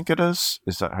Probst, I think it is.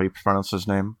 Is that how you pronounce his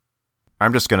name?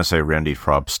 I'm just going to say Randy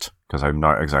Probst because I'm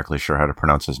not exactly sure how to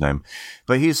pronounce his name.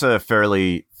 But he's a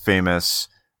fairly famous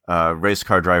race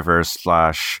car driver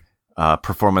 /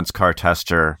 performance car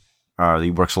tester.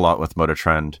 He works a lot with Motor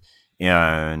Trend.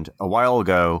 And a while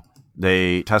ago,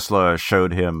 Tesla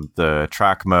showed him the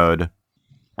track mode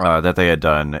that they had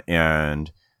done,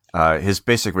 and his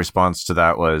basic response to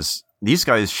that was, these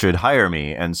guys should hire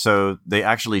me. And so they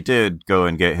actually did go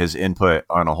and get his input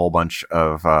on a whole bunch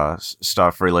of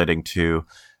stuff relating to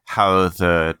how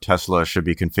the Tesla should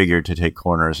be configured to take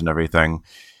corners and everything.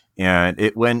 And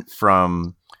it went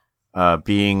from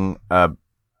being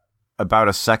about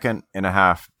a second and a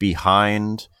half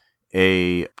behind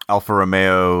a Alfa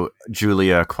Romeo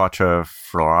Giulia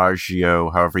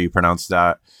Quattroforaggio, however you pronounce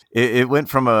that. It went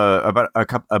from about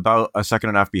a second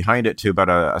and a half behind it to about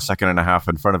a second and a half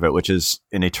in front of it, which is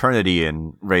an eternity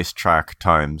in racetrack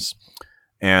times.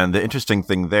 And the interesting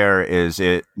thing there is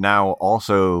it now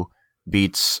also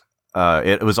beats.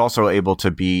 It was also able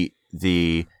to beat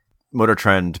the Motor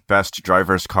Trend Best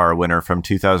Driver's Car winner from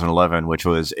 2011, which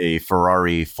was a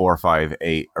Ferrari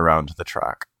 458 around the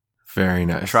track. Very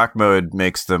nice. Track mode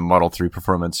makes the Model 3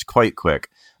 performance quite quick.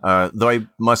 Though I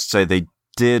must say they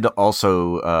did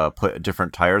also put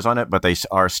different tires on it, but they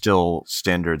are still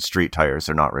standard street tires.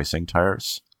 They're not racing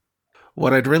tires.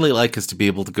 What I'd really like is to be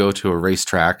able to go to a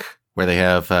racetrack where they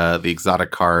have the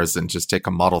exotic cars and just take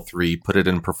a Model 3, put it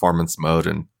in performance mode,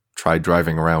 and try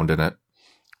driving around in it.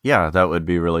 Yeah, that would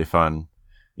be really fun.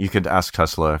 You could ask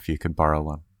Tesla if you could borrow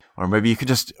one. Or maybe you could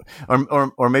just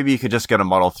or maybe you could just get a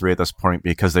Model 3 at this point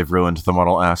because they've ruined the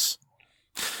Model S.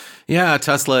 Yeah,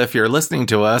 Tesla, if you're listening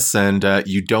to us and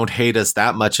you don't hate us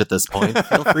that much at this point,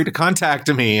 feel free to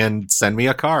contact me and send me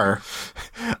a car.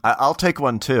 I'll take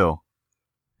one too.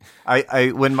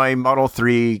 I when my Model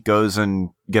 3 goes and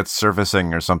gets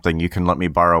servicing or something, you can let me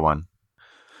borrow one.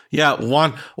 Yeah,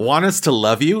 want us to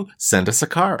love you? Send us a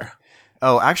car.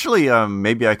 Oh, actually,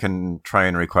 maybe I can try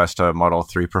and request a Model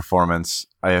 3 performance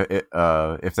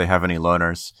if they have any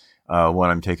loaners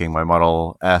when I'm taking my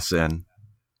Model S in.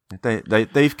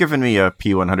 They've given me a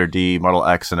P100D Model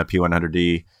X and a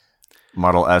P100D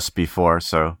Model S before,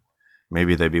 so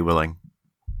maybe they'd be willing.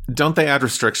 Don't they add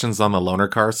restrictions on the loaner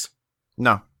cars?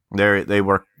 No, they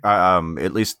work.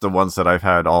 At least the ones that I've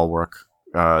had all work.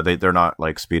 They're not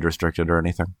like speed restricted or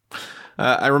anything.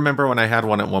 I remember when I had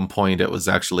one at one point, it was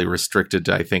actually restricted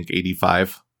to, I think,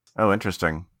 85. Oh,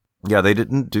 interesting. Yeah, they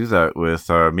didn't do that with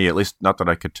me, at least not that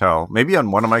I could tell. Maybe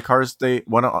on one of my cars,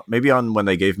 maybe on when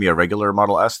they gave me a regular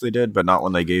Model S they did, but not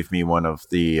when they gave me one of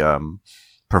the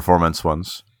performance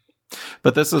ones.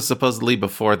 But this was supposedly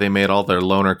before they made all their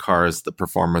loaner cars the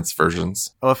performance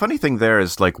versions. Oh, a funny thing there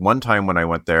is, like, one time when I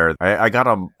went there, I got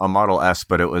a Model S,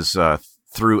 but it was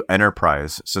through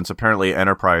Enterprise, since apparently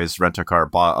Enterprise Rent-A-Car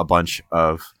bought a bunch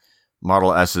of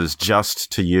Model S's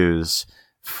just to use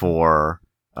for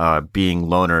being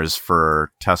loaners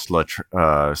for Tesla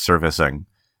servicing,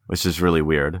 which is really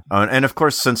weird. And of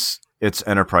course, since it's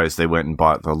Enterprise, they went and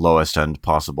bought the lowest end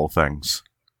possible things.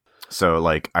 So,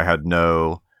 like, I had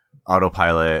no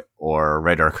autopilot or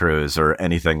radar cruise or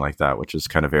anything like that, which is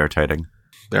kind of irritating.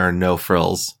 There are no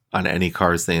frills on any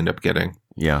cars they end up getting.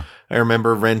 Yeah. I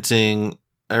remember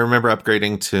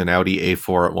upgrading to an Audi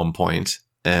A4 at one point,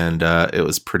 and it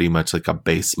was pretty much like a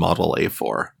base model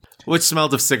A4. Which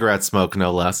smelled of cigarette smoke,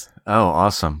 no less. Oh,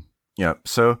 awesome. Yeah.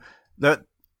 So the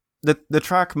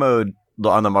track mode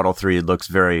on the Model 3 looks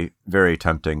very, very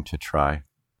tempting to try.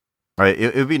 Right.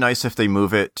 It would be nice if they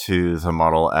move it to the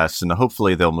Model S, and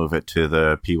hopefully they'll move it to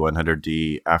the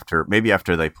P100D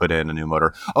after they put in a new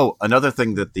motor. Oh, another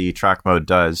thing that the track mode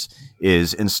does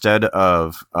is instead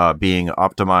of being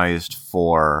optimized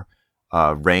for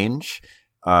range,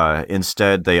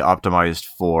 instead they optimized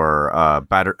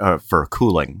for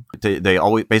cooling. They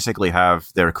always basically have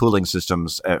their cooling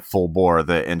systems at full bore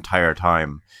the entire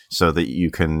time, so that you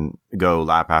can go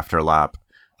lap after lap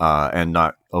and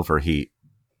not overheat.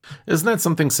 Isn't that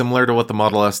something similar to what the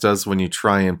Model S does when you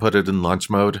try and put it in launch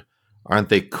mode? Aren't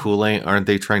they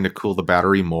trying to cool the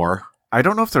battery more? I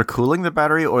don't know if they're cooling the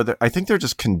battery I think they're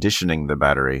just conditioning the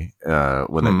battery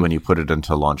when you put it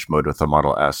into launch mode with the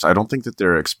Model S. I don't think that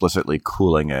they're explicitly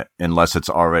cooling it unless it's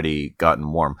already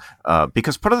gotten warm.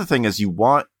 Because part of the thing is you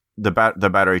want the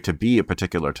battery to be a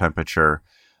particular temperature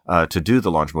to do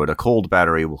the launch mode. A cold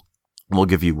battery will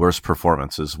give you worse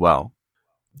performance as well.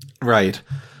 Right.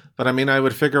 But I mean, I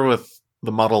would figure with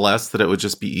the Model S that it would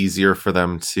just be easier for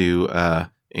them to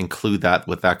include that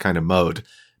with that kind of mode.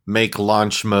 Make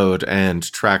launch mode and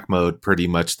track mode pretty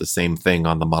much the same thing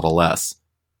on the Model S,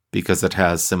 because it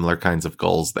has similar kinds of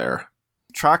goals there.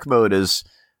 Track mode is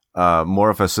more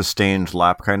of a sustained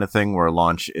lap kind of thing, where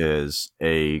launch is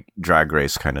a drag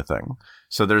race kind of thing.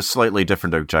 So there's slightly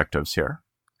different objectives here.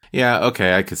 Yeah,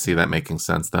 okay, I could see that making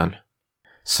sense then.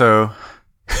 So,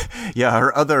 yeah,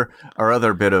 our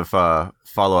other bit of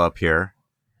follow-up here,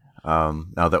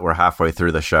 now that we're halfway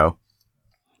through the show,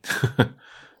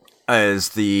 is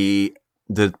the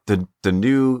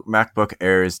new MacBook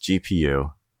Air's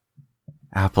GPU.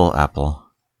 Apple.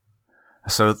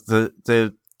 So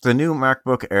the new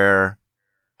MacBook Air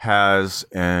has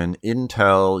an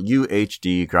Intel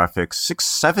UHD Graphics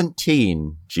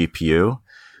 617 GPU,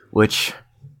 which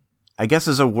I guess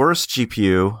is a worse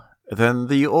GPU than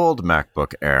the old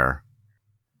MacBook Air.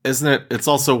 Isn't it? It's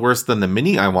also worse than the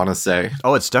Mini, I want to say.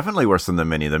 Oh, it's definitely worse than the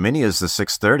Mini. The Mini is the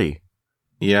 630.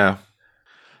 Yeah.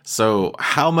 So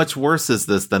how much worse is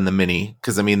this than the Mini?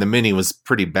 Because, I mean, the Mini was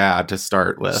pretty bad to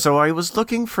start with. So I was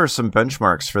looking for some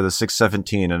benchmarks for the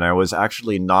 617, and I was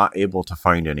actually not able to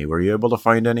find any. Were you able to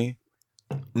find any?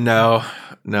 No,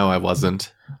 I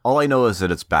wasn't. All I know is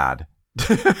that it's bad.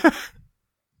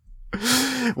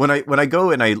 When I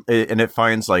go and it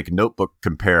finds like Notebook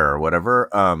Compare or whatever,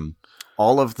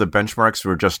 all of the benchmarks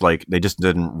were just like they just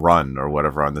didn't run or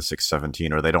whatever on the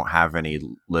 617, or they don't have any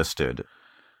listed,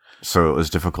 so it was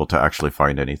difficult to actually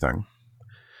find anything.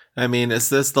 I mean, is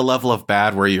this the level of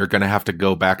bad where you're going to have to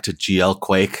go back to GL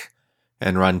Quake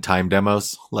and run time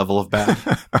demos level of bad?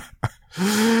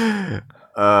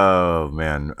 Oh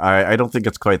man, I don't think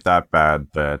it's quite that bad,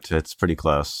 but it's pretty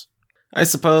close. I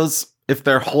suppose if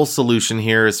their whole solution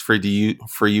here is for you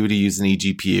to use an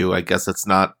eGPU, I guess it's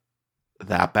not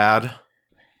that bad.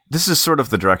 This is sort of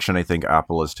the direction I think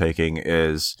Apple is taking,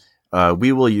 is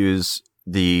we will use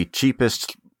the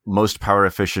cheapest, most power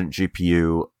efficient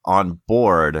GPU on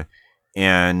board,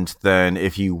 and then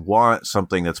if you want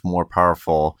something that's more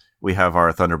powerful, we have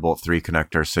our Thunderbolt 3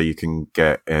 connector so you can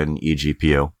get an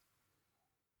eGPU.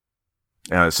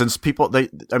 Since people,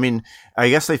 I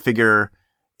guess they figure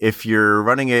if you're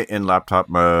running it in laptop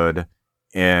mode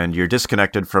and you're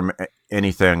disconnected from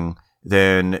anything,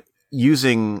 then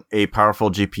using a powerful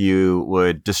GPU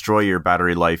would destroy your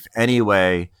battery life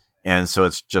anyway, and so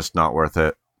it's just not worth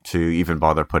it to even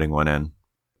bother putting one in.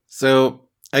 So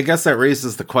I guess that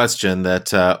raises the question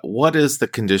that what is the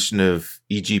condition of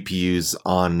eGPUs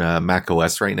on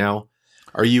macOS right now?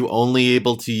 Are you only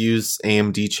able to use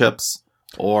AMD chips,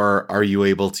 or are you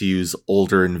able to use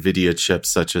older NVIDIA chips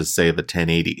such as, say, the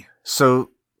 1080? So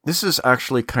this is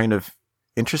actually kind of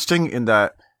interesting in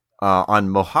that on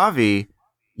Mojave,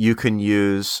 you can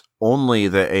use only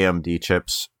the AMD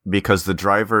chips because the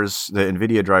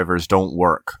NVIDIA drivers don't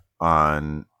work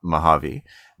on Mojave.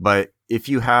 But if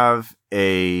you have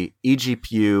a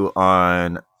eGPU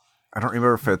on, I don't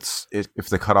remember if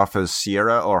the cutoff is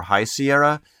Sierra or High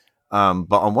Sierra,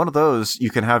 but on one of those, you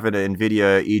can have an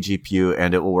NVIDIA eGPU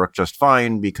and it will work just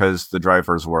fine because the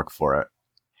drivers work for it.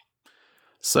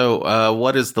 So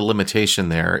what is the limitation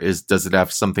there? Does it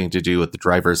have something to do with the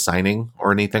driver signing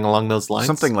or anything along those lines?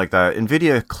 Something like that.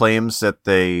 NVIDIA claims that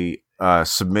they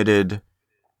submitted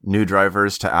new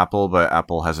drivers to Apple, but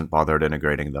Apple hasn't bothered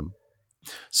integrating them.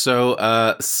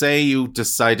 So say you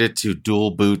decided to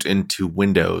dual boot into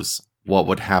Windows, what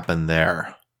would happen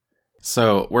there?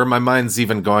 So where my mind's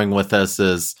even going with this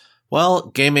is, well,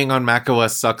 gaming on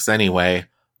macOS sucks anyway.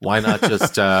 Why not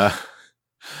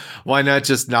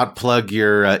just not plug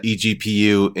your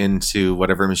eGPU into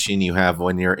whatever machine you have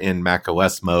when you're in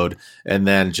macOS mode, and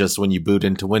then just when you boot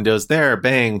into Windows, there,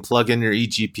 bang, plug in your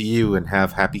eGPU and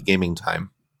have happy gaming time?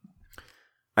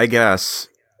 I guess.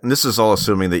 And this is all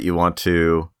assuming that you want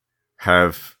to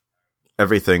have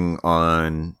everything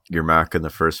on your Mac in the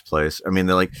first place. I mean,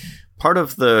 part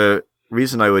of the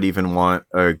reason I would even want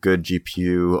a good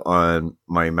GPU on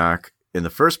my Mac in the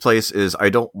first place is I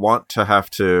don't want to have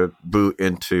to boot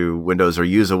into Windows or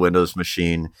use a Windows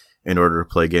machine in order to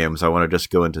play games. I want to just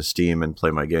go into Steam and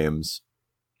play my games.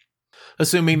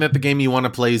 Assuming that the game you want to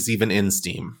play is even in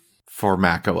Steam for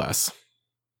macOS.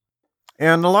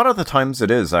 And a lot of the times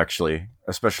it is, actually,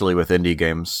 especially with indie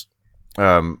games.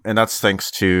 And that's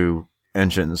thanks to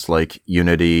engines like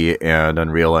Unity and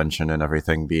Unreal Engine and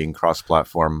everything being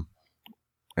cross-platform.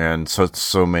 And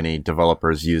so many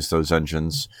developers use those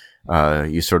engines.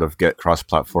 You sort of get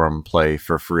cross-platform play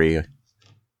for free.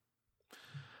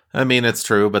 I mean, it's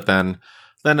true, but then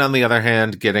on the other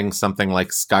hand, getting something like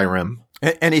Skyrim.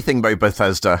 Anything by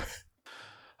Bethesda.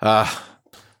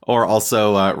 Or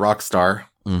also Rockstar.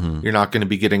 Mm-hmm. You're not going to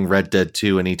be getting Red Dead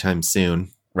 2 anytime soon,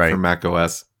 right, for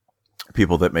macOS.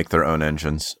 People that make their own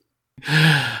engines.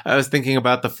 I was thinking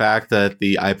about the fact that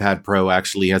the iPad Pro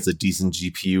actually has a decent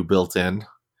GPU built in.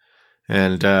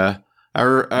 And I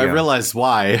realized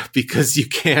why, because you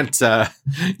can't plug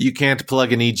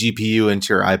an eGPU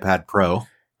into your iPad Pro.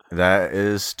 That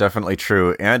is definitely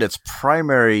true, and its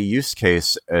primary use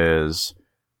case is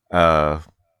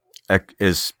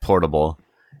portable.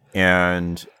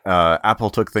 And Apple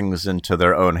took things into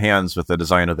their own hands with the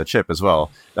design of the chip as well.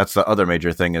 That's the other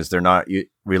major thing, is they're not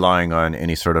relying on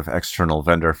any sort of external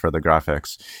vendor for the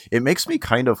graphics. It makes me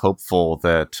kind of hopeful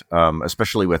that,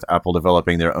 especially with Apple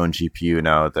developing their own GPU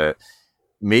now, that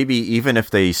maybe even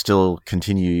if they still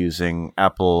continue using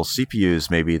Apple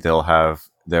CPUs, maybe they'll have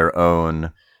their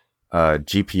own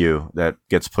GPU that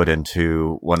gets put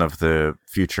into one of the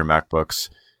future MacBooks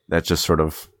that just sort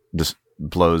of just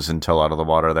blows Intel out of the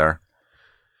water there.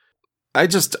 I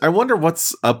wonder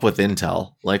what's up with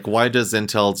Intel. Like, why does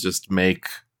Intel just make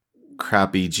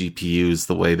crappy GPUs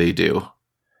the way they do?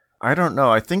 I don't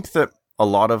know. I think that a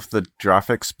lot of the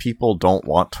graphics people don't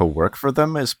want to work for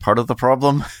them is part of the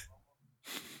problem.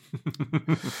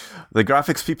 The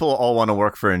graphics people all want to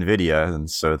work for NVIDIA,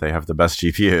 and so they have the best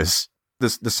GPUs.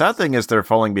 The sad thing is they're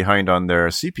falling behind on their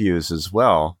CPUs as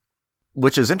well,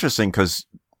 which is interesting because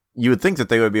you would think that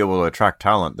they would be able to attract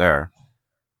talent there.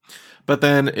 But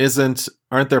then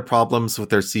aren't there problems with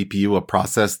their CPU a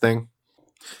process thing?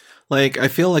 Like, I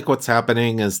feel like what's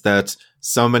happening is that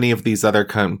so many of these other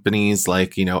companies,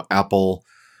 like, Apple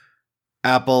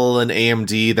and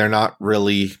AMD,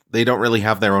 they don't really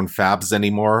have their own fabs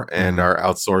anymore and are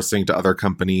outsourcing to other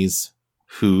companies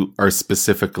who are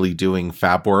specifically doing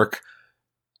fab work.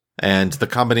 And the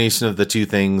combination of the two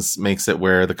things makes it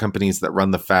where the companies that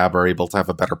run the fab are able to have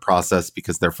a better process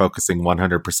because they're focusing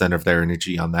 100% of their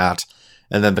energy on that.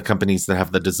 And then the companies that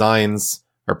have the designs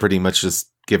are pretty much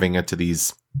just giving it to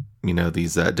these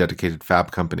dedicated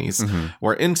fab companies. Mm-hmm.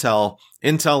 Where Intel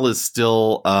is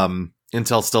still,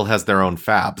 Intel still has their own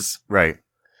fabs. Right.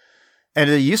 And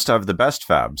they used to have the best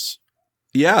fabs.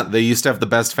 Yeah, they used to have the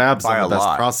best fabs by and the best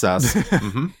lot. process.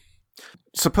 Mm-hmm.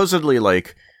 Supposedly,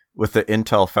 like, with the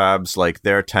Intel fabs, like,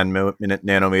 their 10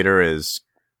 nanometer is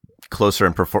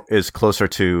closer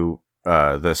to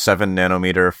the 7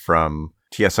 nanometer from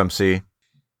TSMC.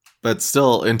 But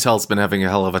still, Intel's been having a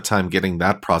hell of a time getting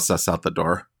that process out the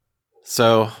door.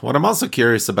 So what I'm also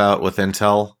curious about with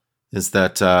Intel is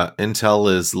that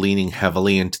Intel is leaning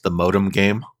heavily into the modem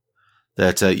game,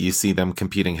 that you see them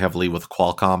competing heavily with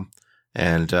Qualcomm.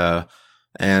 And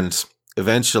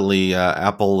eventually,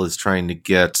 Apple is trying to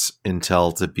get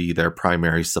Intel to be their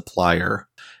primary supplier.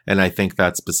 And I think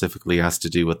that specifically has to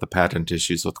do with the patent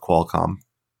issues with Qualcomm.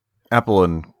 Apple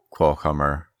and Qualcomm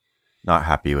are not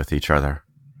happy with each other.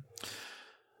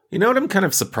 You know what I'm kind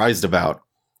of surprised about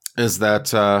is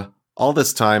that all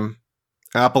this time,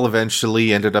 Apple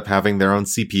eventually ended up having their own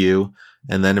CPU,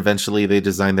 and then eventually they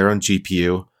designed their own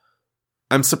GPU.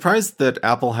 I'm surprised that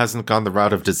Apple hasn't gone the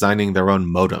route of designing their own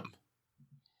modem.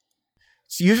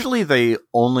 So usually they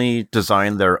only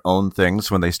design their own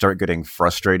things when they start getting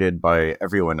frustrated by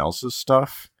everyone else's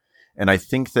stuff. And I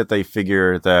think that they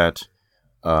figure that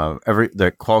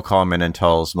that Qualcomm and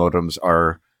Intel's modems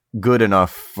are good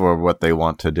enough for what they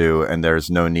want to do, and there's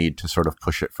no need to sort of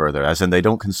push it further. As in, they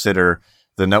don't consider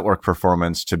the network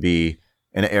performance to be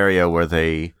an area where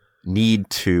they need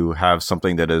to have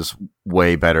something that is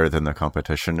way better than the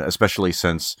competition, especially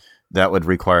since that would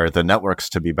require the networks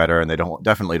to be better, and they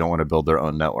definitely don't want to build their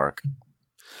own network.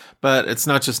 But it's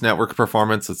not just network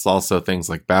performance, it's also things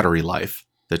like battery life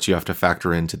that you have to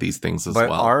factor into these things as well.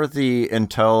 But are the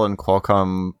Intel and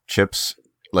Qualcomm chips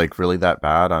like really that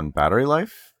bad on battery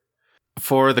life?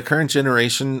 For the current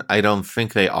generation, I don't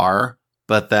think they are.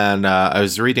 But then I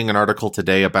was reading an article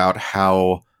today about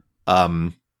how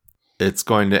it's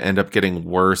going to end up getting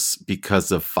worse because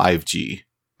of 5G,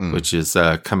 which is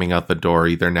coming out the door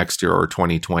either next year or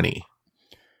 2020.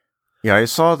 Yeah, I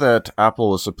saw that Apple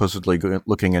was supposedly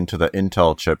looking into the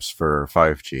Intel chips for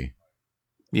 5G.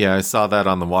 Yeah, I saw that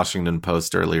on the Washington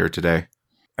Post earlier today.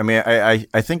 I mean,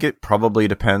 I think it probably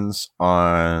depends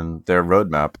on their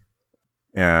roadmap.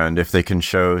 And if they can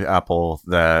show Apple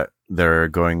that they're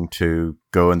going to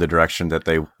go in the direction that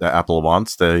Apple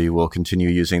wants, they will continue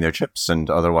using their chips, and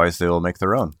otherwise they will make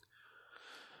their own.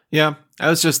 Yeah, I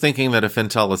was just thinking that if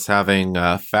Intel is having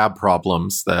fab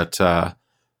problems, that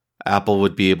Apple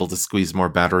would be able to squeeze more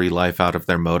battery life out of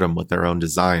their modem with their own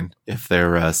design if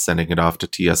they're sending it off to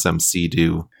TSMC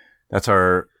to... That's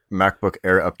our MacBook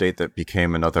Air update that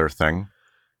became another thing.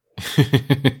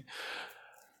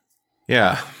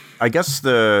 Yeah. I guess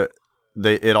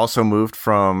it also moved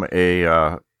from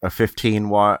a 15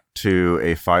 watt to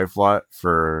a 5 watt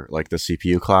for like the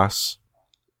CPU class.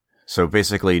 So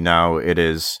basically now it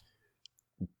is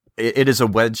a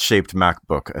wedge shaped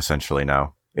MacBook essentially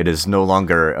now. It is no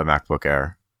longer a MacBook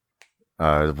Air.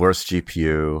 Worse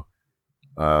GPU,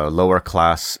 lower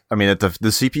class. I mean, the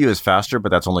CPU is faster, but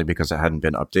that's only because it hadn't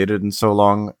been updated in so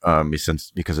long.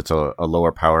 Because it's a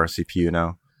lower power CPU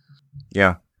now.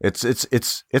 Yeah. It's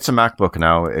a MacBook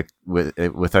now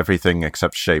with everything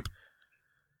except shape.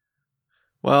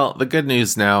 Well, the good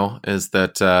news now is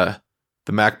that the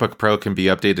MacBook Pro can be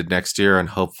updated next year and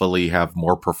hopefully have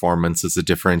more performance as a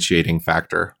differentiating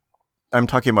factor. I'm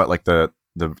talking about like the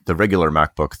regular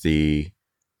MacBook, the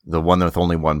one with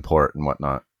only one port and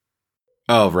whatnot.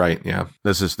 Oh, right, yeah.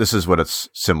 This is what it's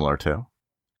similar to.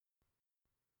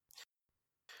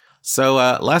 So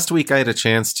last week I had a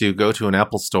chance to go to an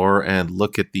Apple store and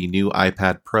look at the new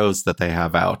iPad Pros that they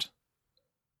have out.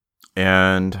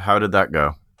 And how did that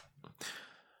go?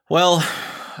 Well,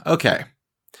 okay.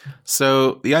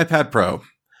 So the iPad Pro,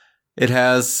 it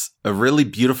has a really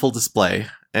beautiful display.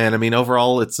 And I mean,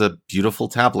 overall, it's a beautiful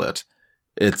tablet.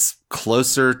 It's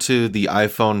closer to the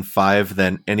iPhone 5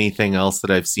 than anything else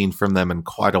that I've seen from them in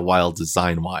quite a while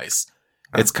design-wise.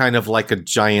 It's kind of like a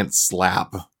giant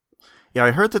slab. Yeah,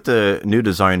 I heard that the new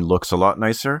design looks a lot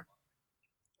nicer.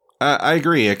 I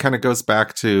agree. It kind of goes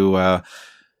back to,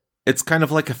 it's kind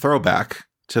of like a throwback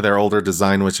to their older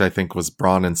design, which I think was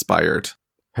Braun inspired.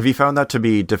 Have you found that to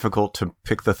be difficult to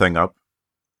pick the thing up?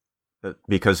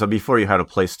 Because before you had a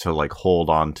place to like hold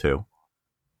on to.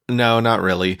 No, not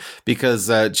really, because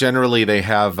generally they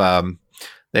have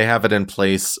it in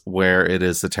place where it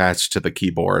is attached to the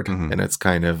keyboard, and it's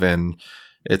kind of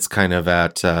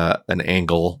at an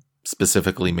angle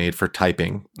specifically made for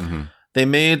typing. They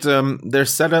made their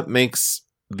setup makes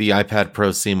the iPad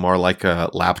Pro seem more like a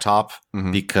laptop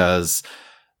because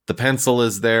the pencil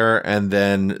is there and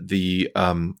then the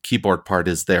keyboard part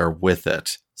is there with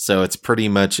it. So it's pretty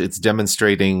much, it's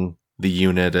demonstrating the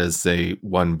unit as a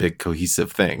one big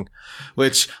cohesive thing,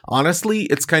 which honestly,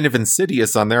 it's kind of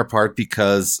insidious on their part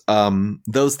because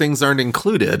those things aren't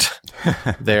included.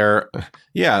 So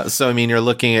I mean, you're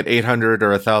looking at $800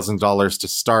 or $1,000 to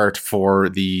start for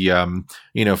the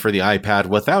for the iPad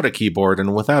without a keyboard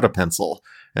and without a pencil.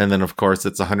 And then of course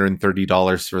it's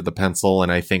 $130 for the pencil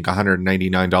and I think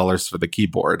 $199 for the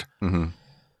keyboard.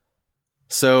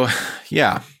 So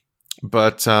yeah,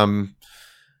 but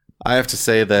I have to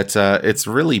say that it's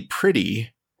really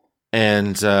pretty,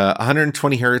 and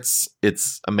 120 hertz,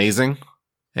 it's amazing.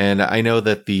 And I know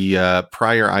that the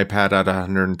prior iPad had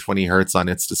 120 hertz on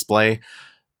its display,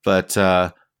 but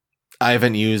I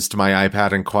haven't used my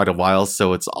iPad in quite a while,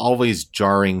 so it's always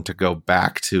jarring to go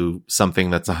back to something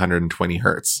that's 120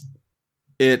 hertz.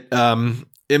 It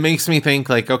makes me think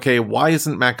like, okay, why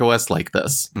isn't macOS like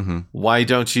this? Why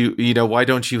don't you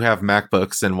have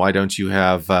MacBooks and why don't you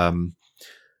have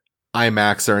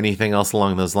iMacs or anything else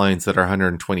along those lines that are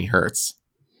 120 hertz?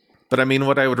 But I mean,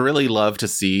 what I would really love to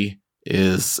see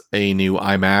is a new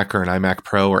iMac or an iMac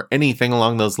Pro or anything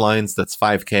along those lines that's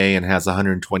 5K and has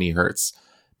 120 hertz,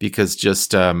 because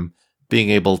just being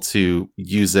able to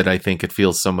use it, I think it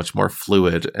feels so much more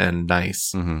fluid and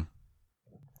nice.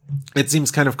 It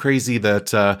seems kind of crazy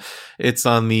that it's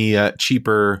on the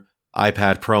cheaper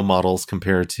iPad Pro models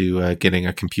compared to getting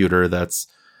a computer that's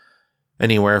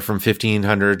anywhere from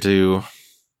 $1,500 to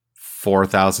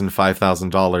 $4,000,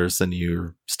 $5,000, and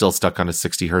you're still stuck on a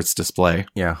 60 hertz display.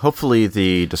 Yeah, hopefully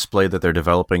the display that they're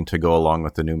developing to go along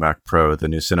with the new Mac Pro, the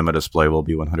new Cinema display, will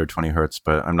be 120 hertz,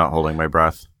 but I'm not holding my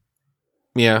breath.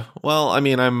 Yeah, well, I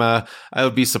mean, I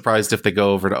would be surprised if they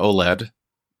go over to OLED,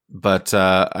 but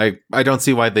I don't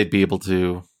see why they'd be able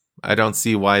to. I don't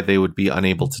see why they would be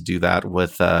unable to do that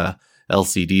with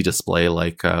LCD display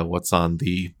like what's on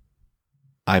the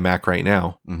iMac right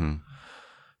now.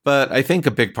 But I think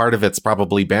a big part of it's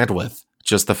probably bandwidth.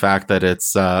 Just the fact that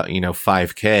it's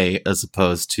 5K as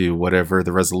opposed to whatever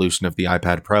the resolution of the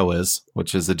iPad Pro is,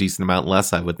 which is a decent amount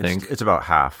less, I would think. It's about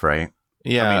half, right?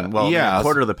 Yeah. I mean, a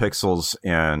quarter of the pixels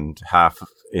and half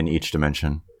in each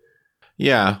dimension.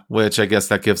 Yeah, which I guess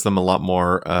that gives them a lot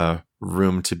more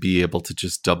room to be able to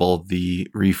just double the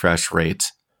refresh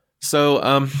rate.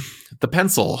 So the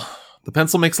pencil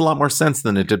makes a lot more sense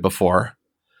than it did before.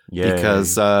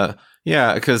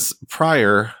 Yeah. Because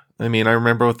prior, I mean, I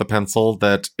remember with the pencil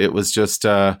that it was just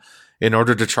in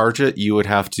order to charge it, you would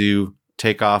have to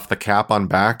take off the cap on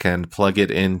back and plug it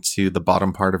into the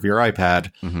bottom part of your iPad,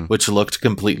 which looked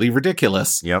completely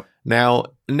ridiculous. Yep.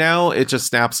 Now it just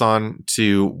snaps on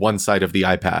to one side of the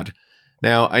iPad.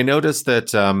 Now, I noticed that...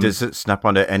 does it snap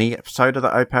onto any side of the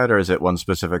iPad, or is it one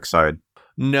specific side?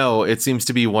 No, it seems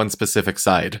to be one specific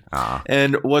side.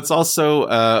 And what's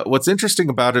interesting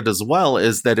about it as well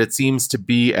is that it seems to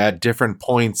be at different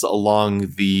points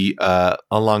along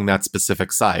that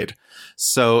specific side.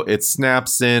 So it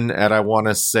snaps in at, I want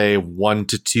to say, 1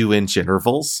 to 2 inch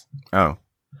intervals. Oh.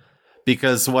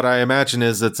 Because what I imagine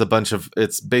is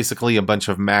it's basically a bunch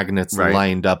of magnets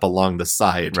lined up along the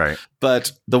side. Right.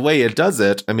 But the way it does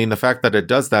it, I mean, the fact that it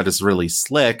does that is really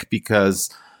slick, because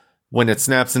when it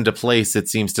snaps into place, it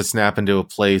seems to snap into a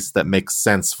place that makes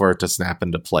sense for it to snap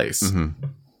into place.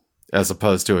 As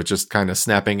opposed to it just kind of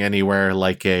snapping anywhere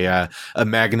like a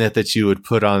magnet that you would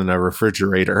put on a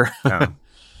refrigerator. Yeah.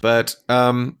 But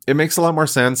it makes a lot more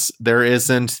sense. There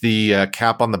isn't the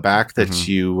cap on the back that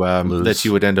you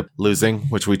would end up losing,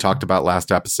 which we talked about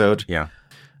last episode. Yeah.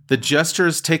 The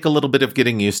gestures take a little bit of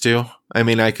getting used to. I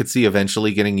mean, I could see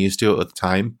eventually getting used to it with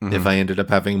time if I ended up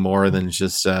having more than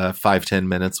just 5-10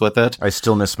 minutes with it. I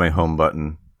still miss my home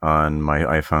button on my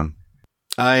iPhone.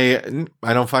 I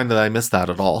don't find that I miss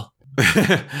that at all.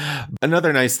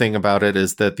 Another nice thing about it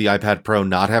is that the iPad Pro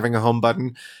not having a home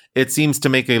button, it seems to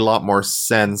make a lot more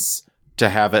sense to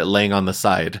have it laying on the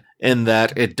side, in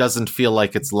that it doesn't feel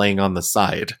like it's laying on the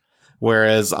side.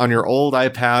 Whereas on your old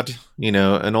iPad,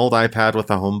 an old iPad with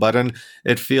a home button,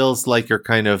 it feels like you're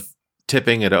kind of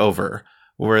tipping it over.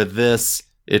 Where this,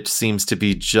 it seems to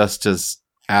be just as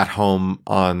at home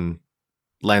on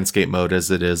landscape mode as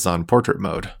it is on portrait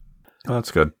mode. Oh, that's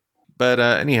good. But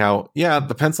anyhow, yeah,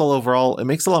 the pencil overall, it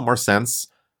makes a lot more sense.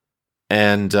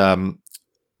 And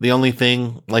the only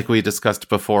thing, like we discussed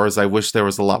before, is I wish there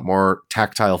was a lot more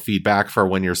tactile feedback for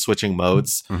when you're switching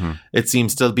modes. Mm-hmm. It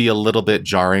seems to be a little bit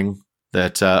jarring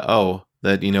that,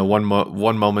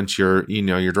 one moment you're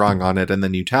drawing on it and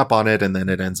then you tap on it and then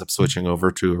it ends up switching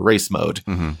over to erase mode,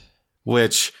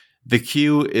 which the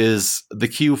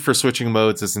queue for switching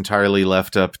modes is entirely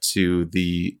left up to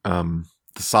the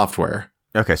software.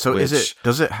 Okay, so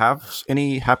does it have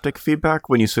any haptic feedback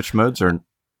when you switch modes, or?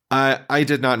 I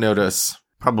did not notice.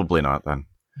 Probably not then.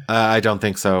 I don't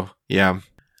think so. Yeah.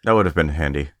 That would have been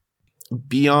handy.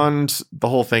 Beyond the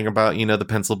whole thing about, the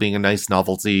pencil being a nice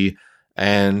novelty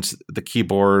and the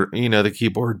keyboard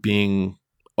being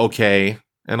okay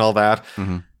and all that.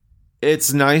 Mm-hmm.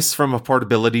 It's nice from a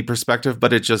portability perspective,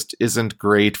 but it just isn't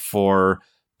great for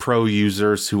pro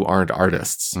users who aren't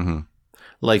artists. Mm-hmm.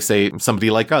 Like, say, somebody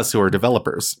like us who are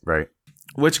developers. Right.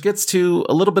 Which gets to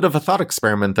a little bit of a thought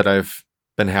experiment that I've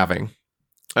been having.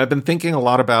 I've been thinking a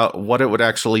lot about what it would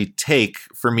actually take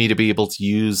for me to be able to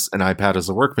use an iPad as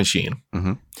a work machine.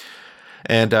 Mm-hmm.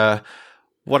 And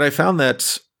what I found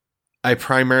that I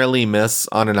primarily miss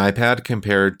on an iPad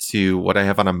compared to what I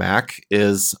have on a Mac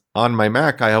is on my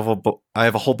Mac, I have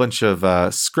a whole bunch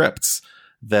of scripts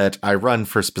that I run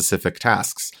for specific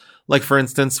tasks. Like, for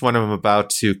instance, when I'm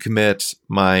about to commit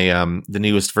my the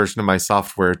newest version of my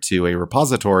software to a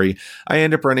repository, I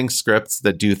end up running scripts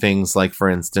that do things like, for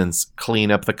instance,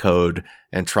 clean up the code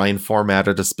and try and format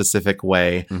it a specific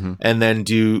way, and then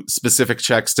do specific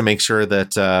checks to make sure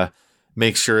that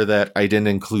I didn't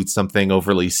include something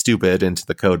overly stupid into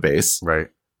the code base. Right.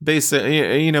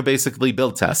 Basically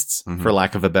build tests, for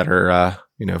lack of a better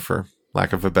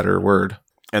word.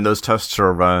 And those tests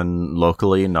are run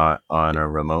locally, not on a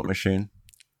remote machine?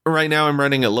 Right now I'm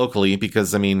running it locally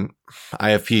because, I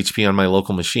have PHP on my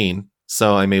local machine,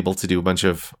 so I'm able to do a bunch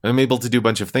of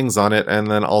things on it. And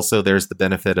then also there's the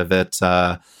benefit of it.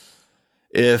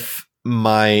 If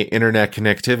my internet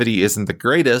connectivity isn't the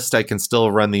greatest, I can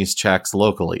still run these checks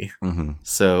locally. Mm-hmm.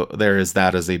 So there is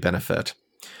that as a benefit.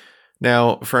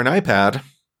 Now, for an iPad,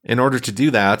 in order to do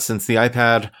that, since the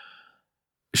iPad,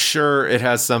 sure, it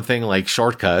has something like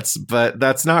shortcuts, but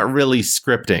that's not really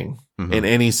scripting in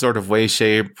any sort of way,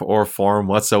 shape, or form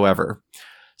whatsoever.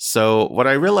 So what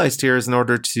I realized here is in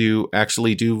order to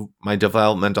actually do my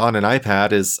development on an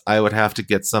iPad is I would have to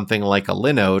get something like a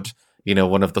Linode,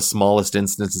 one of the smallest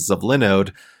instances of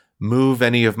Linode, move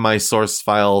any of my source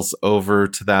files over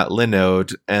to that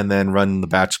Linode, and then run the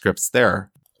batch scripts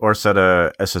there. Or set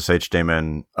a SSH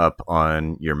daemon up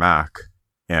on your Mac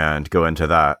and go into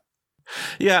that.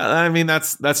 Yeah,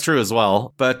 that's true as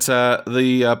well. But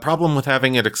the problem with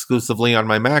having it exclusively on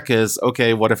my Mac is,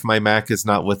 okay, what if my Mac is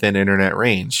not within internet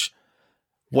range?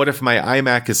 What if my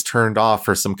iMac is turned off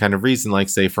for some kind of reason, like,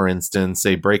 say, for instance,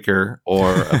 a breaker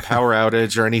or a power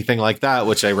outage or anything like that,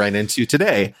 which I ran into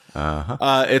today?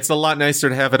 It's a lot nicer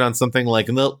to have it on something like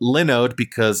Linode,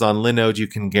 because on Linode you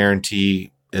can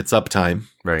guarantee its uptime,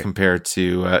 right, compared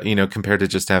to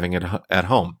just having it at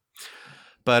home.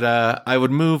 But I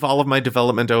would move all of my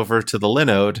development over to the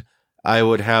Linode. I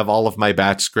would have all of my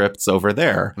batch scripts over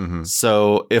there. Mm-hmm.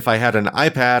 So if I had an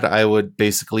iPad, I would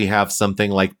basically have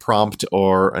something like Prompt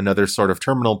or another sort of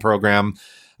terminal program.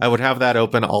 I would have that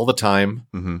open all the time.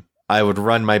 Mm-hmm. I would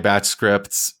run my batch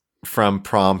scripts from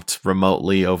Prompt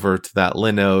remotely over to that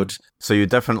Linode. So you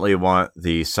definitely want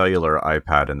the cellular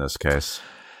iPad in this case.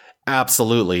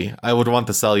 Absolutely. I would want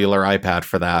the cellular iPad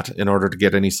for that in order to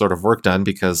get any sort of work done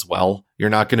because, well,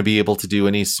 you're not going to be able to do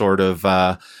any sort of,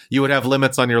 you would have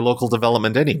limits on your local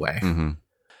development anyway. Mm-hmm.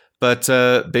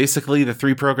 But basically, the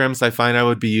three programs I find I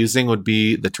would be using would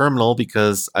be the terminal,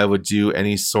 because I would do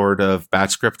any sort of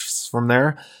batch scripts from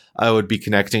there. I would be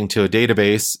connecting to a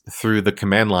database through the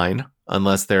command line,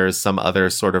 unless there is some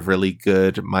other sort of really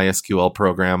good MySQL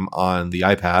program on the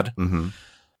iPad. Mm-hmm.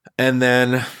 And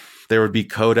then there would be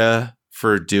Coda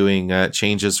for doing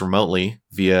changes remotely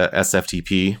via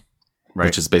SFTP, right,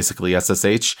 which is basically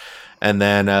SSH, and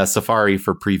then Safari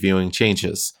for previewing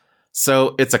changes.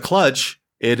 So it's a kludge.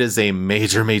 It is a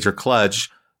major, major kludge,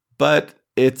 but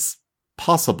it's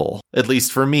possible. At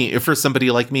least for me. For somebody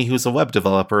like me who's a web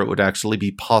developer, it would actually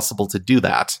be possible to do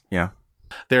that. Yeah.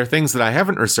 There are things that I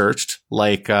haven't researched,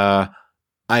 like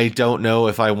I don't know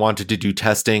if I wanted to do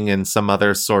testing in some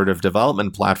other sort of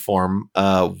development platform,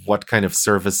 what kind of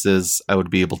services I would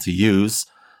be able to use.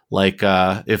 like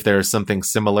if there's something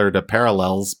similar to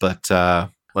Parallels, but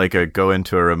Like a go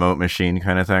into a remote machine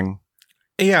kind of thing.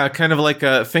 yeah, kind of like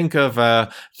think of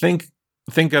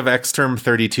Xterm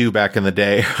 32 back in the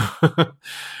day,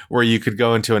 where you could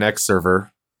go into an X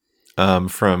server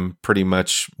from pretty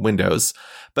much Windows.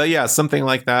 But yeah, something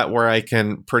like that where I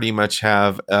can pretty much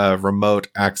have remote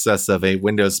access of a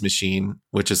Windows machine,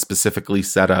 which is specifically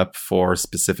set up for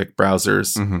specific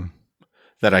browsers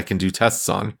that I can do tests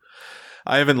on.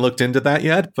 I haven't looked into that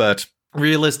yet, but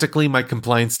realistically, my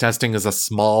compliance testing is a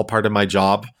small part of my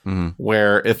job,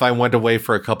 where if I went away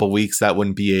for a couple weeks, that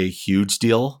wouldn't be a huge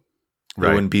deal. It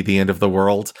wouldn't be the end of the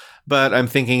world. But I'm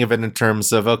thinking of it in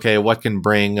terms of, okay, what can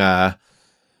bring my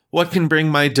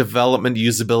development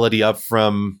usability up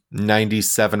from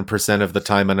 97% of the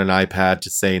time on an iPad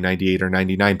to, say, 98 or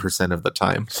 99% of the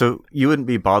time? So you wouldn't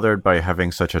be bothered by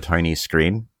having such a tiny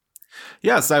screen?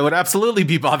 Yes, I would absolutely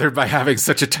be bothered by having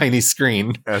such a tiny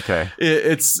screen. Okay.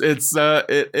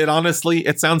 It honestly,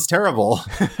 it sounds terrible.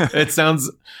 It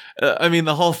sounds, I mean,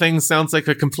 the whole thing sounds like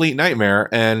a complete nightmare.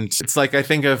 And it's like, I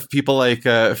think of people like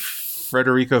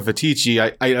Federico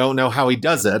Viticci. I don't know how he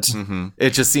does it.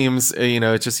 It just seems,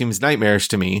 it just seems nightmarish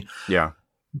to me. Yeah.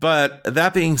 But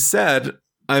that being said,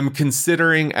 I'm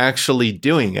considering actually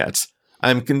doing it.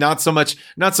 I'm not so much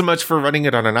for running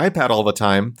it on an iPad all the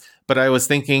time, but I was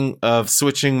thinking of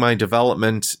switching my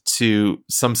development to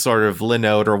some sort of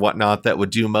Linode or whatnot that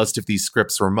would do most of these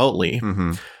scripts remotely.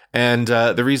 And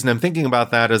the reason I'm thinking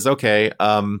about that is, okay,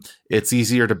 it's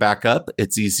easier to back up,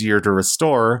 it's easier to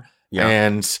restore,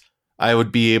 and it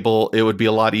would be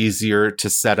a lot easier to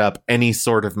set up any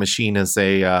sort of machine as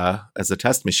a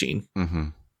test machine.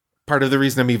 Part of the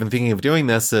reason I'm even thinking of doing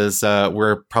this is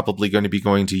we're probably going to be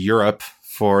going to Europe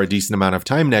for a decent amount of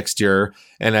time next year.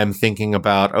 And I'm thinking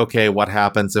about, okay, what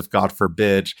happens if, God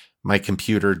forbid, my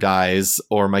computer dies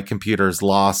or my computer's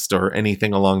lost or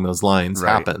anything along those lines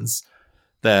happens?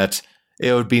 That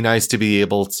it would be nice to be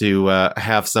able to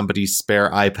have somebody's spare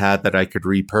iPad that I could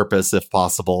repurpose if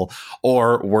possible,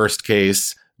 or worst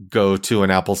case, go to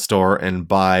an Apple store and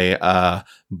buy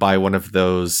one of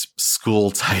those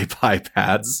school type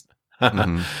iPads.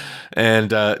 And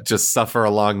just suffer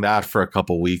along that for a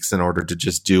couple weeks in order to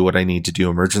just do what I need to do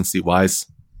emergency wise.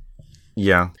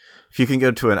 Yeah. If you can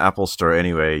go to an Apple store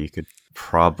anyway, you could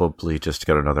probably just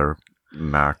get another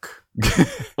Mac.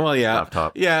 Well, yeah.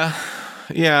 Laptop. Yeah.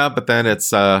 Yeah. But then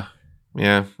it's,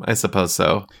 yeah, I suppose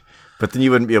so. But then you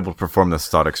wouldn't be able to perform this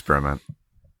thought experiment.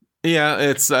 Yeah.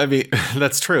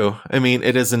 That's true. I mean,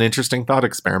 it is an interesting thought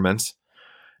experiment.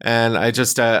 And I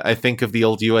just, I think of the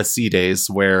old USC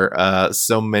days where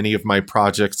so many of my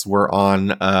projects were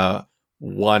on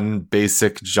one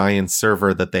basic giant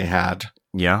server that they had.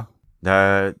 Yeah.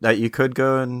 That you could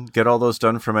go and get all those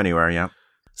done from anywhere, yeah.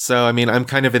 So, I mean, I'm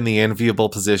kind of in the enviable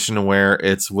position where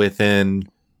it's within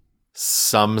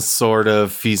some sort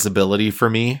of feasibility for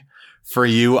me. For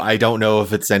you, I don't know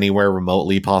if it's anywhere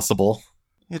remotely possible.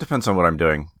 It depends on what I'm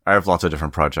doing. I have lots of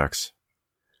different projects.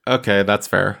 Okay, that's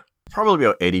fair. Probably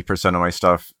about 80% of my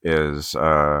stuff is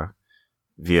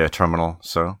via terminal,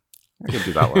 so I can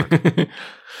do that work.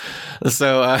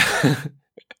 So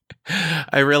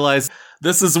I realize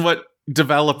this is what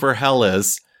developer hell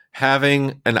is,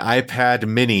 having an iPad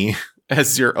mini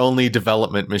as your only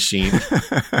development machine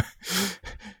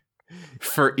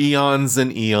for eons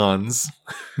and eons.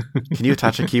 Can you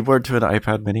attach a keyboard to an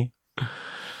iPad mini?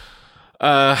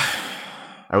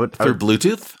 Through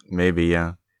Bluetooth? Maybe,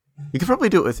 yeah. You could probably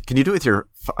do it with... Can you do it with your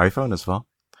iPhone as well?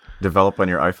 Develop on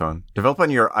your iPhone. Develop on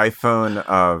your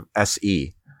iPhone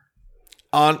SE.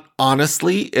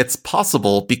 Honestly, it's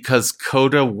possible because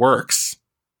Coda works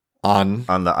on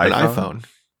the an iPhone.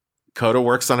 Coda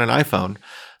works on an iPhone.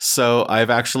 So I've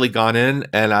actually gone in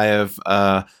and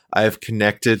I've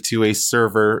connected to a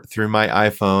server through my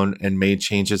iPhone and made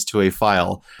changes to a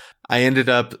file. I ended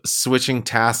up switching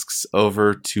tasks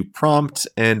over to prompt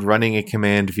and running a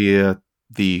command via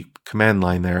the command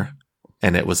line there,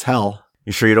 and it was hell.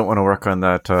 You sure you don't want to work on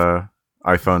that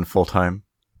iPhone full time?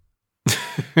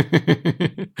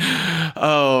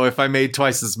 Oh, if I made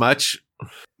twice as much.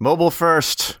 Mobile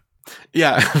first.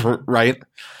 Yeah, right.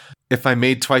 If I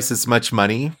made twice as much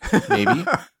money, maybe.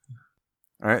 All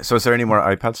right, so is there any more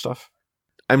iPad stuff?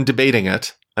 I'm debating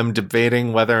it. I'm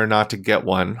debating whether or not to get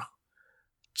one,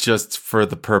 just for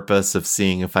the purpose of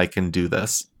seeing if I can do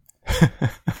this.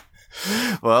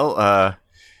 Well,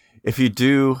 if you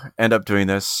do end up doing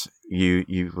this,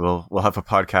 we'll have a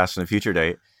podcast in a future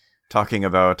date talking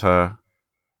about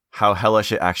how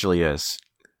hellish it actually is.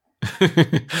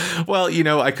 Well,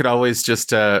 I could always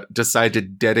just decide to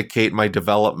dedicate my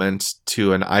development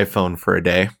to an iPhone for a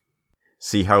day.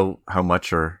 See how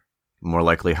much or More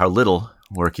likely how little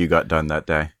work you got done that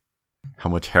day. How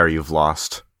much hair you've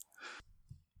lost.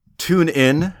 Tune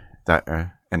in,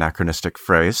 that anachronistic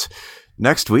phrase,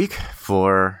 next week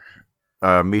for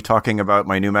me talking about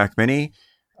my new Mac Mini,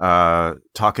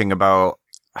 talking about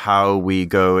how we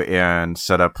go and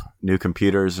set up new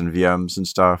computers and VMs and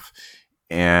stuff,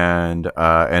 and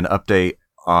an update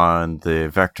on the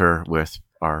Vector with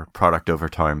our product over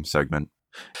time segment.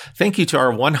 Thank you to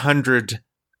our 100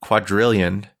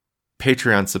 quadrillion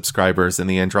Patreon subscribers in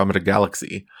the Andromeda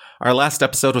Galaxy. Our last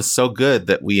episode was so good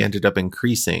that we ended up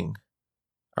increasing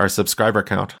our subscriber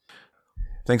count.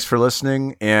 Thanks for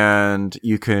listening, and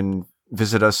you can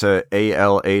visit us at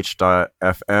alh.fm.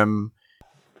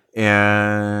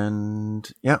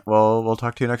 And yeah, well, we'll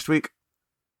talk to you next week.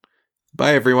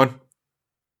 Bye, everyone.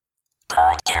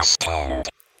 Podcast end.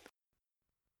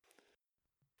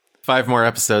 5 more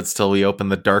episodes till we open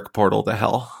the dark portal to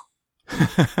hell.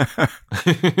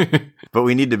 But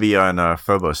we need to be on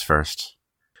Phobos first.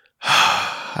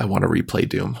 I want to replay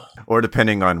Doom. Or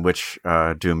depending on which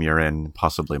Doom you're in,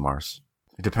 possibly Mars.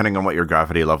 Depending on what your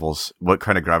gravity levels, what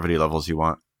kind of gravity levels you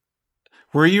want.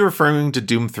 Were you referring to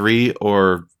Doom 3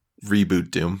 or Reboot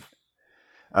Doom?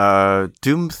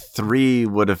 Doom 3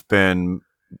 would have been...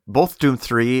 Both Doom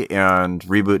 3 and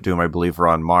Reboot Doom, I believe, were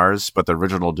on Mars, but the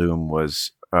original Doom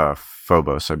was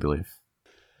Phobos, I believe.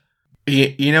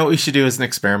 You know what we should do as an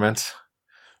experiment?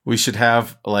 We should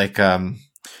have, like,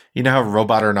 you know how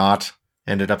Robot or Not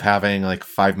ended up having, like,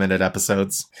 5-minute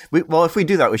episodes? Well, if we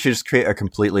do that, we should just create a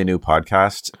completely new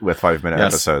podcast with 5-minute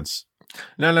episodes.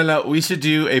 No. We should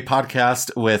do a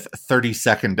podcast with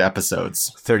 30-second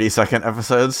episodes. 30-second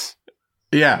episodes?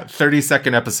 Yeah,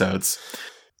 30-second episodes.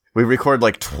 We record,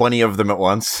 like, 20 of them at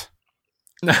once.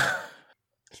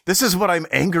 This is what I'm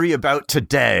angry about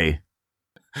today.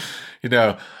 You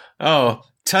know, oh,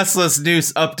 Tesla's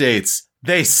news updates.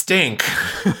 They stink.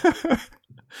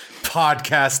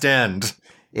 Podcast end.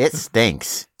 It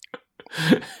stinks.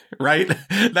 Right?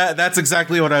 That's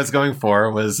exactly what I was going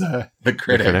for, was the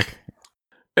critic.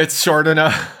 It's short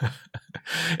enough.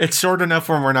 It's short enough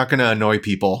when we're not going to annoy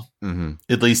people,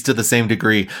 at least to the same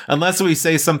degree, unless we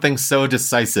say something so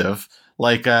decisive,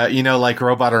 like, like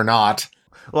Robot or Not.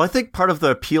 Well, I think part of the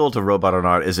appeal to Robot or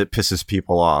Not is it pisses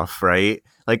people off, right?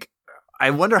 Like, I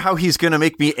wonder how he's going to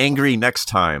make me angry next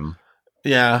time.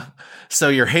 Yeah. So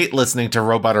you hate listening to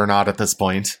Robot or Not at this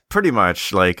point. Pretty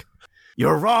much, like,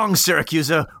 you're wrong,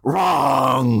 Syracusa,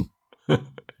 wrong!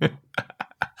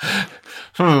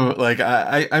 Like,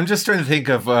 I'm just trying to think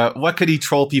of what could he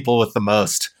troll people with the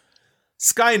most?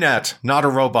 Skynet, not a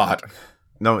robot.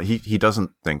 No, he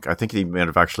doesn't think. I think he might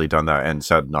have actually done that and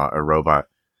said not a robot.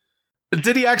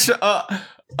 Did he actually?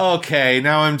 Okay,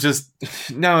 now I'm just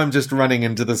running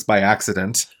into this by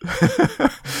accident.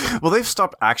 Well, they've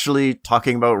stopped actually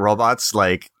talking about robots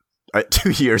like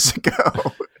 2 years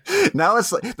ago. Now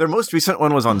it's like their most recent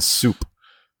one was on soup.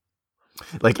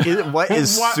 Like, what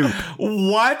is soup?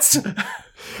 What?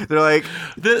 They're like,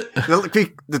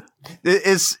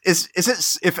 is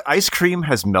it, if ice cream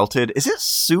has melted, is it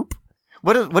soup?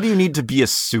 What do you need to be a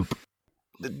soup?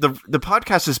 The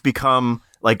podcast has become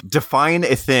like define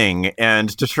a thing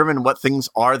and determine what things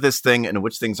are this thing and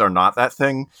which things are not that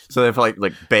thing. So they have like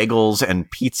bagels and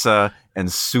pizza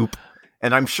and soup.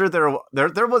 And I'm sure there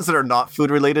are ones that are not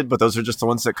food related, but those are just the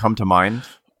ones that come to mind.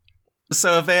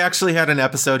 So have they actually had an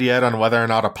episode yet on whether or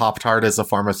not a Pop-Tart is a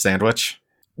form of sandwich?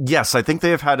 Yes, I think they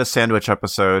have had a sandwich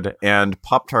episode, and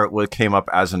Pop-Tart came up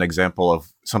as an example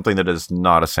of something that is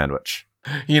not a sandwich.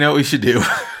 You know what we should do?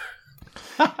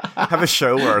 Have a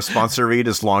show where our sponsor read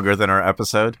is longer than our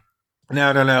episode?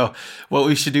 No. What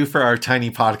we should do for our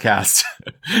tiny podcast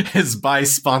is buy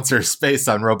sponsor space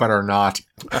on Robot or Not.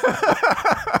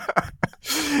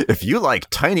 If you like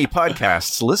tiny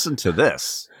podcasts, listen to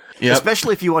this. Yep.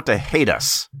 Especially if you want to hate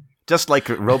us. Just like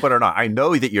Robot or Not. I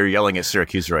know that you're yelling at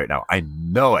Syracuse right now. I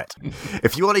know it.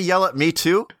 If you want to yell at me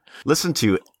too, listen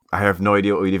to, I have no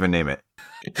idea what we'd even name it.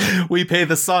 We pay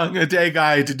the Song a Day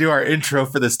guy to do our intro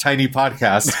for this tiny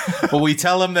podcast, but we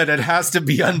tell him that it has to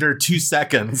be under 2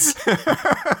 seconds.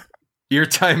 Your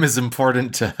time is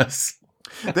important to us.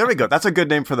 There we go. That's a good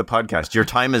name for the podcast. Your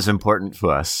time is important to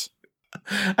us.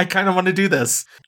 I kind of want to do this.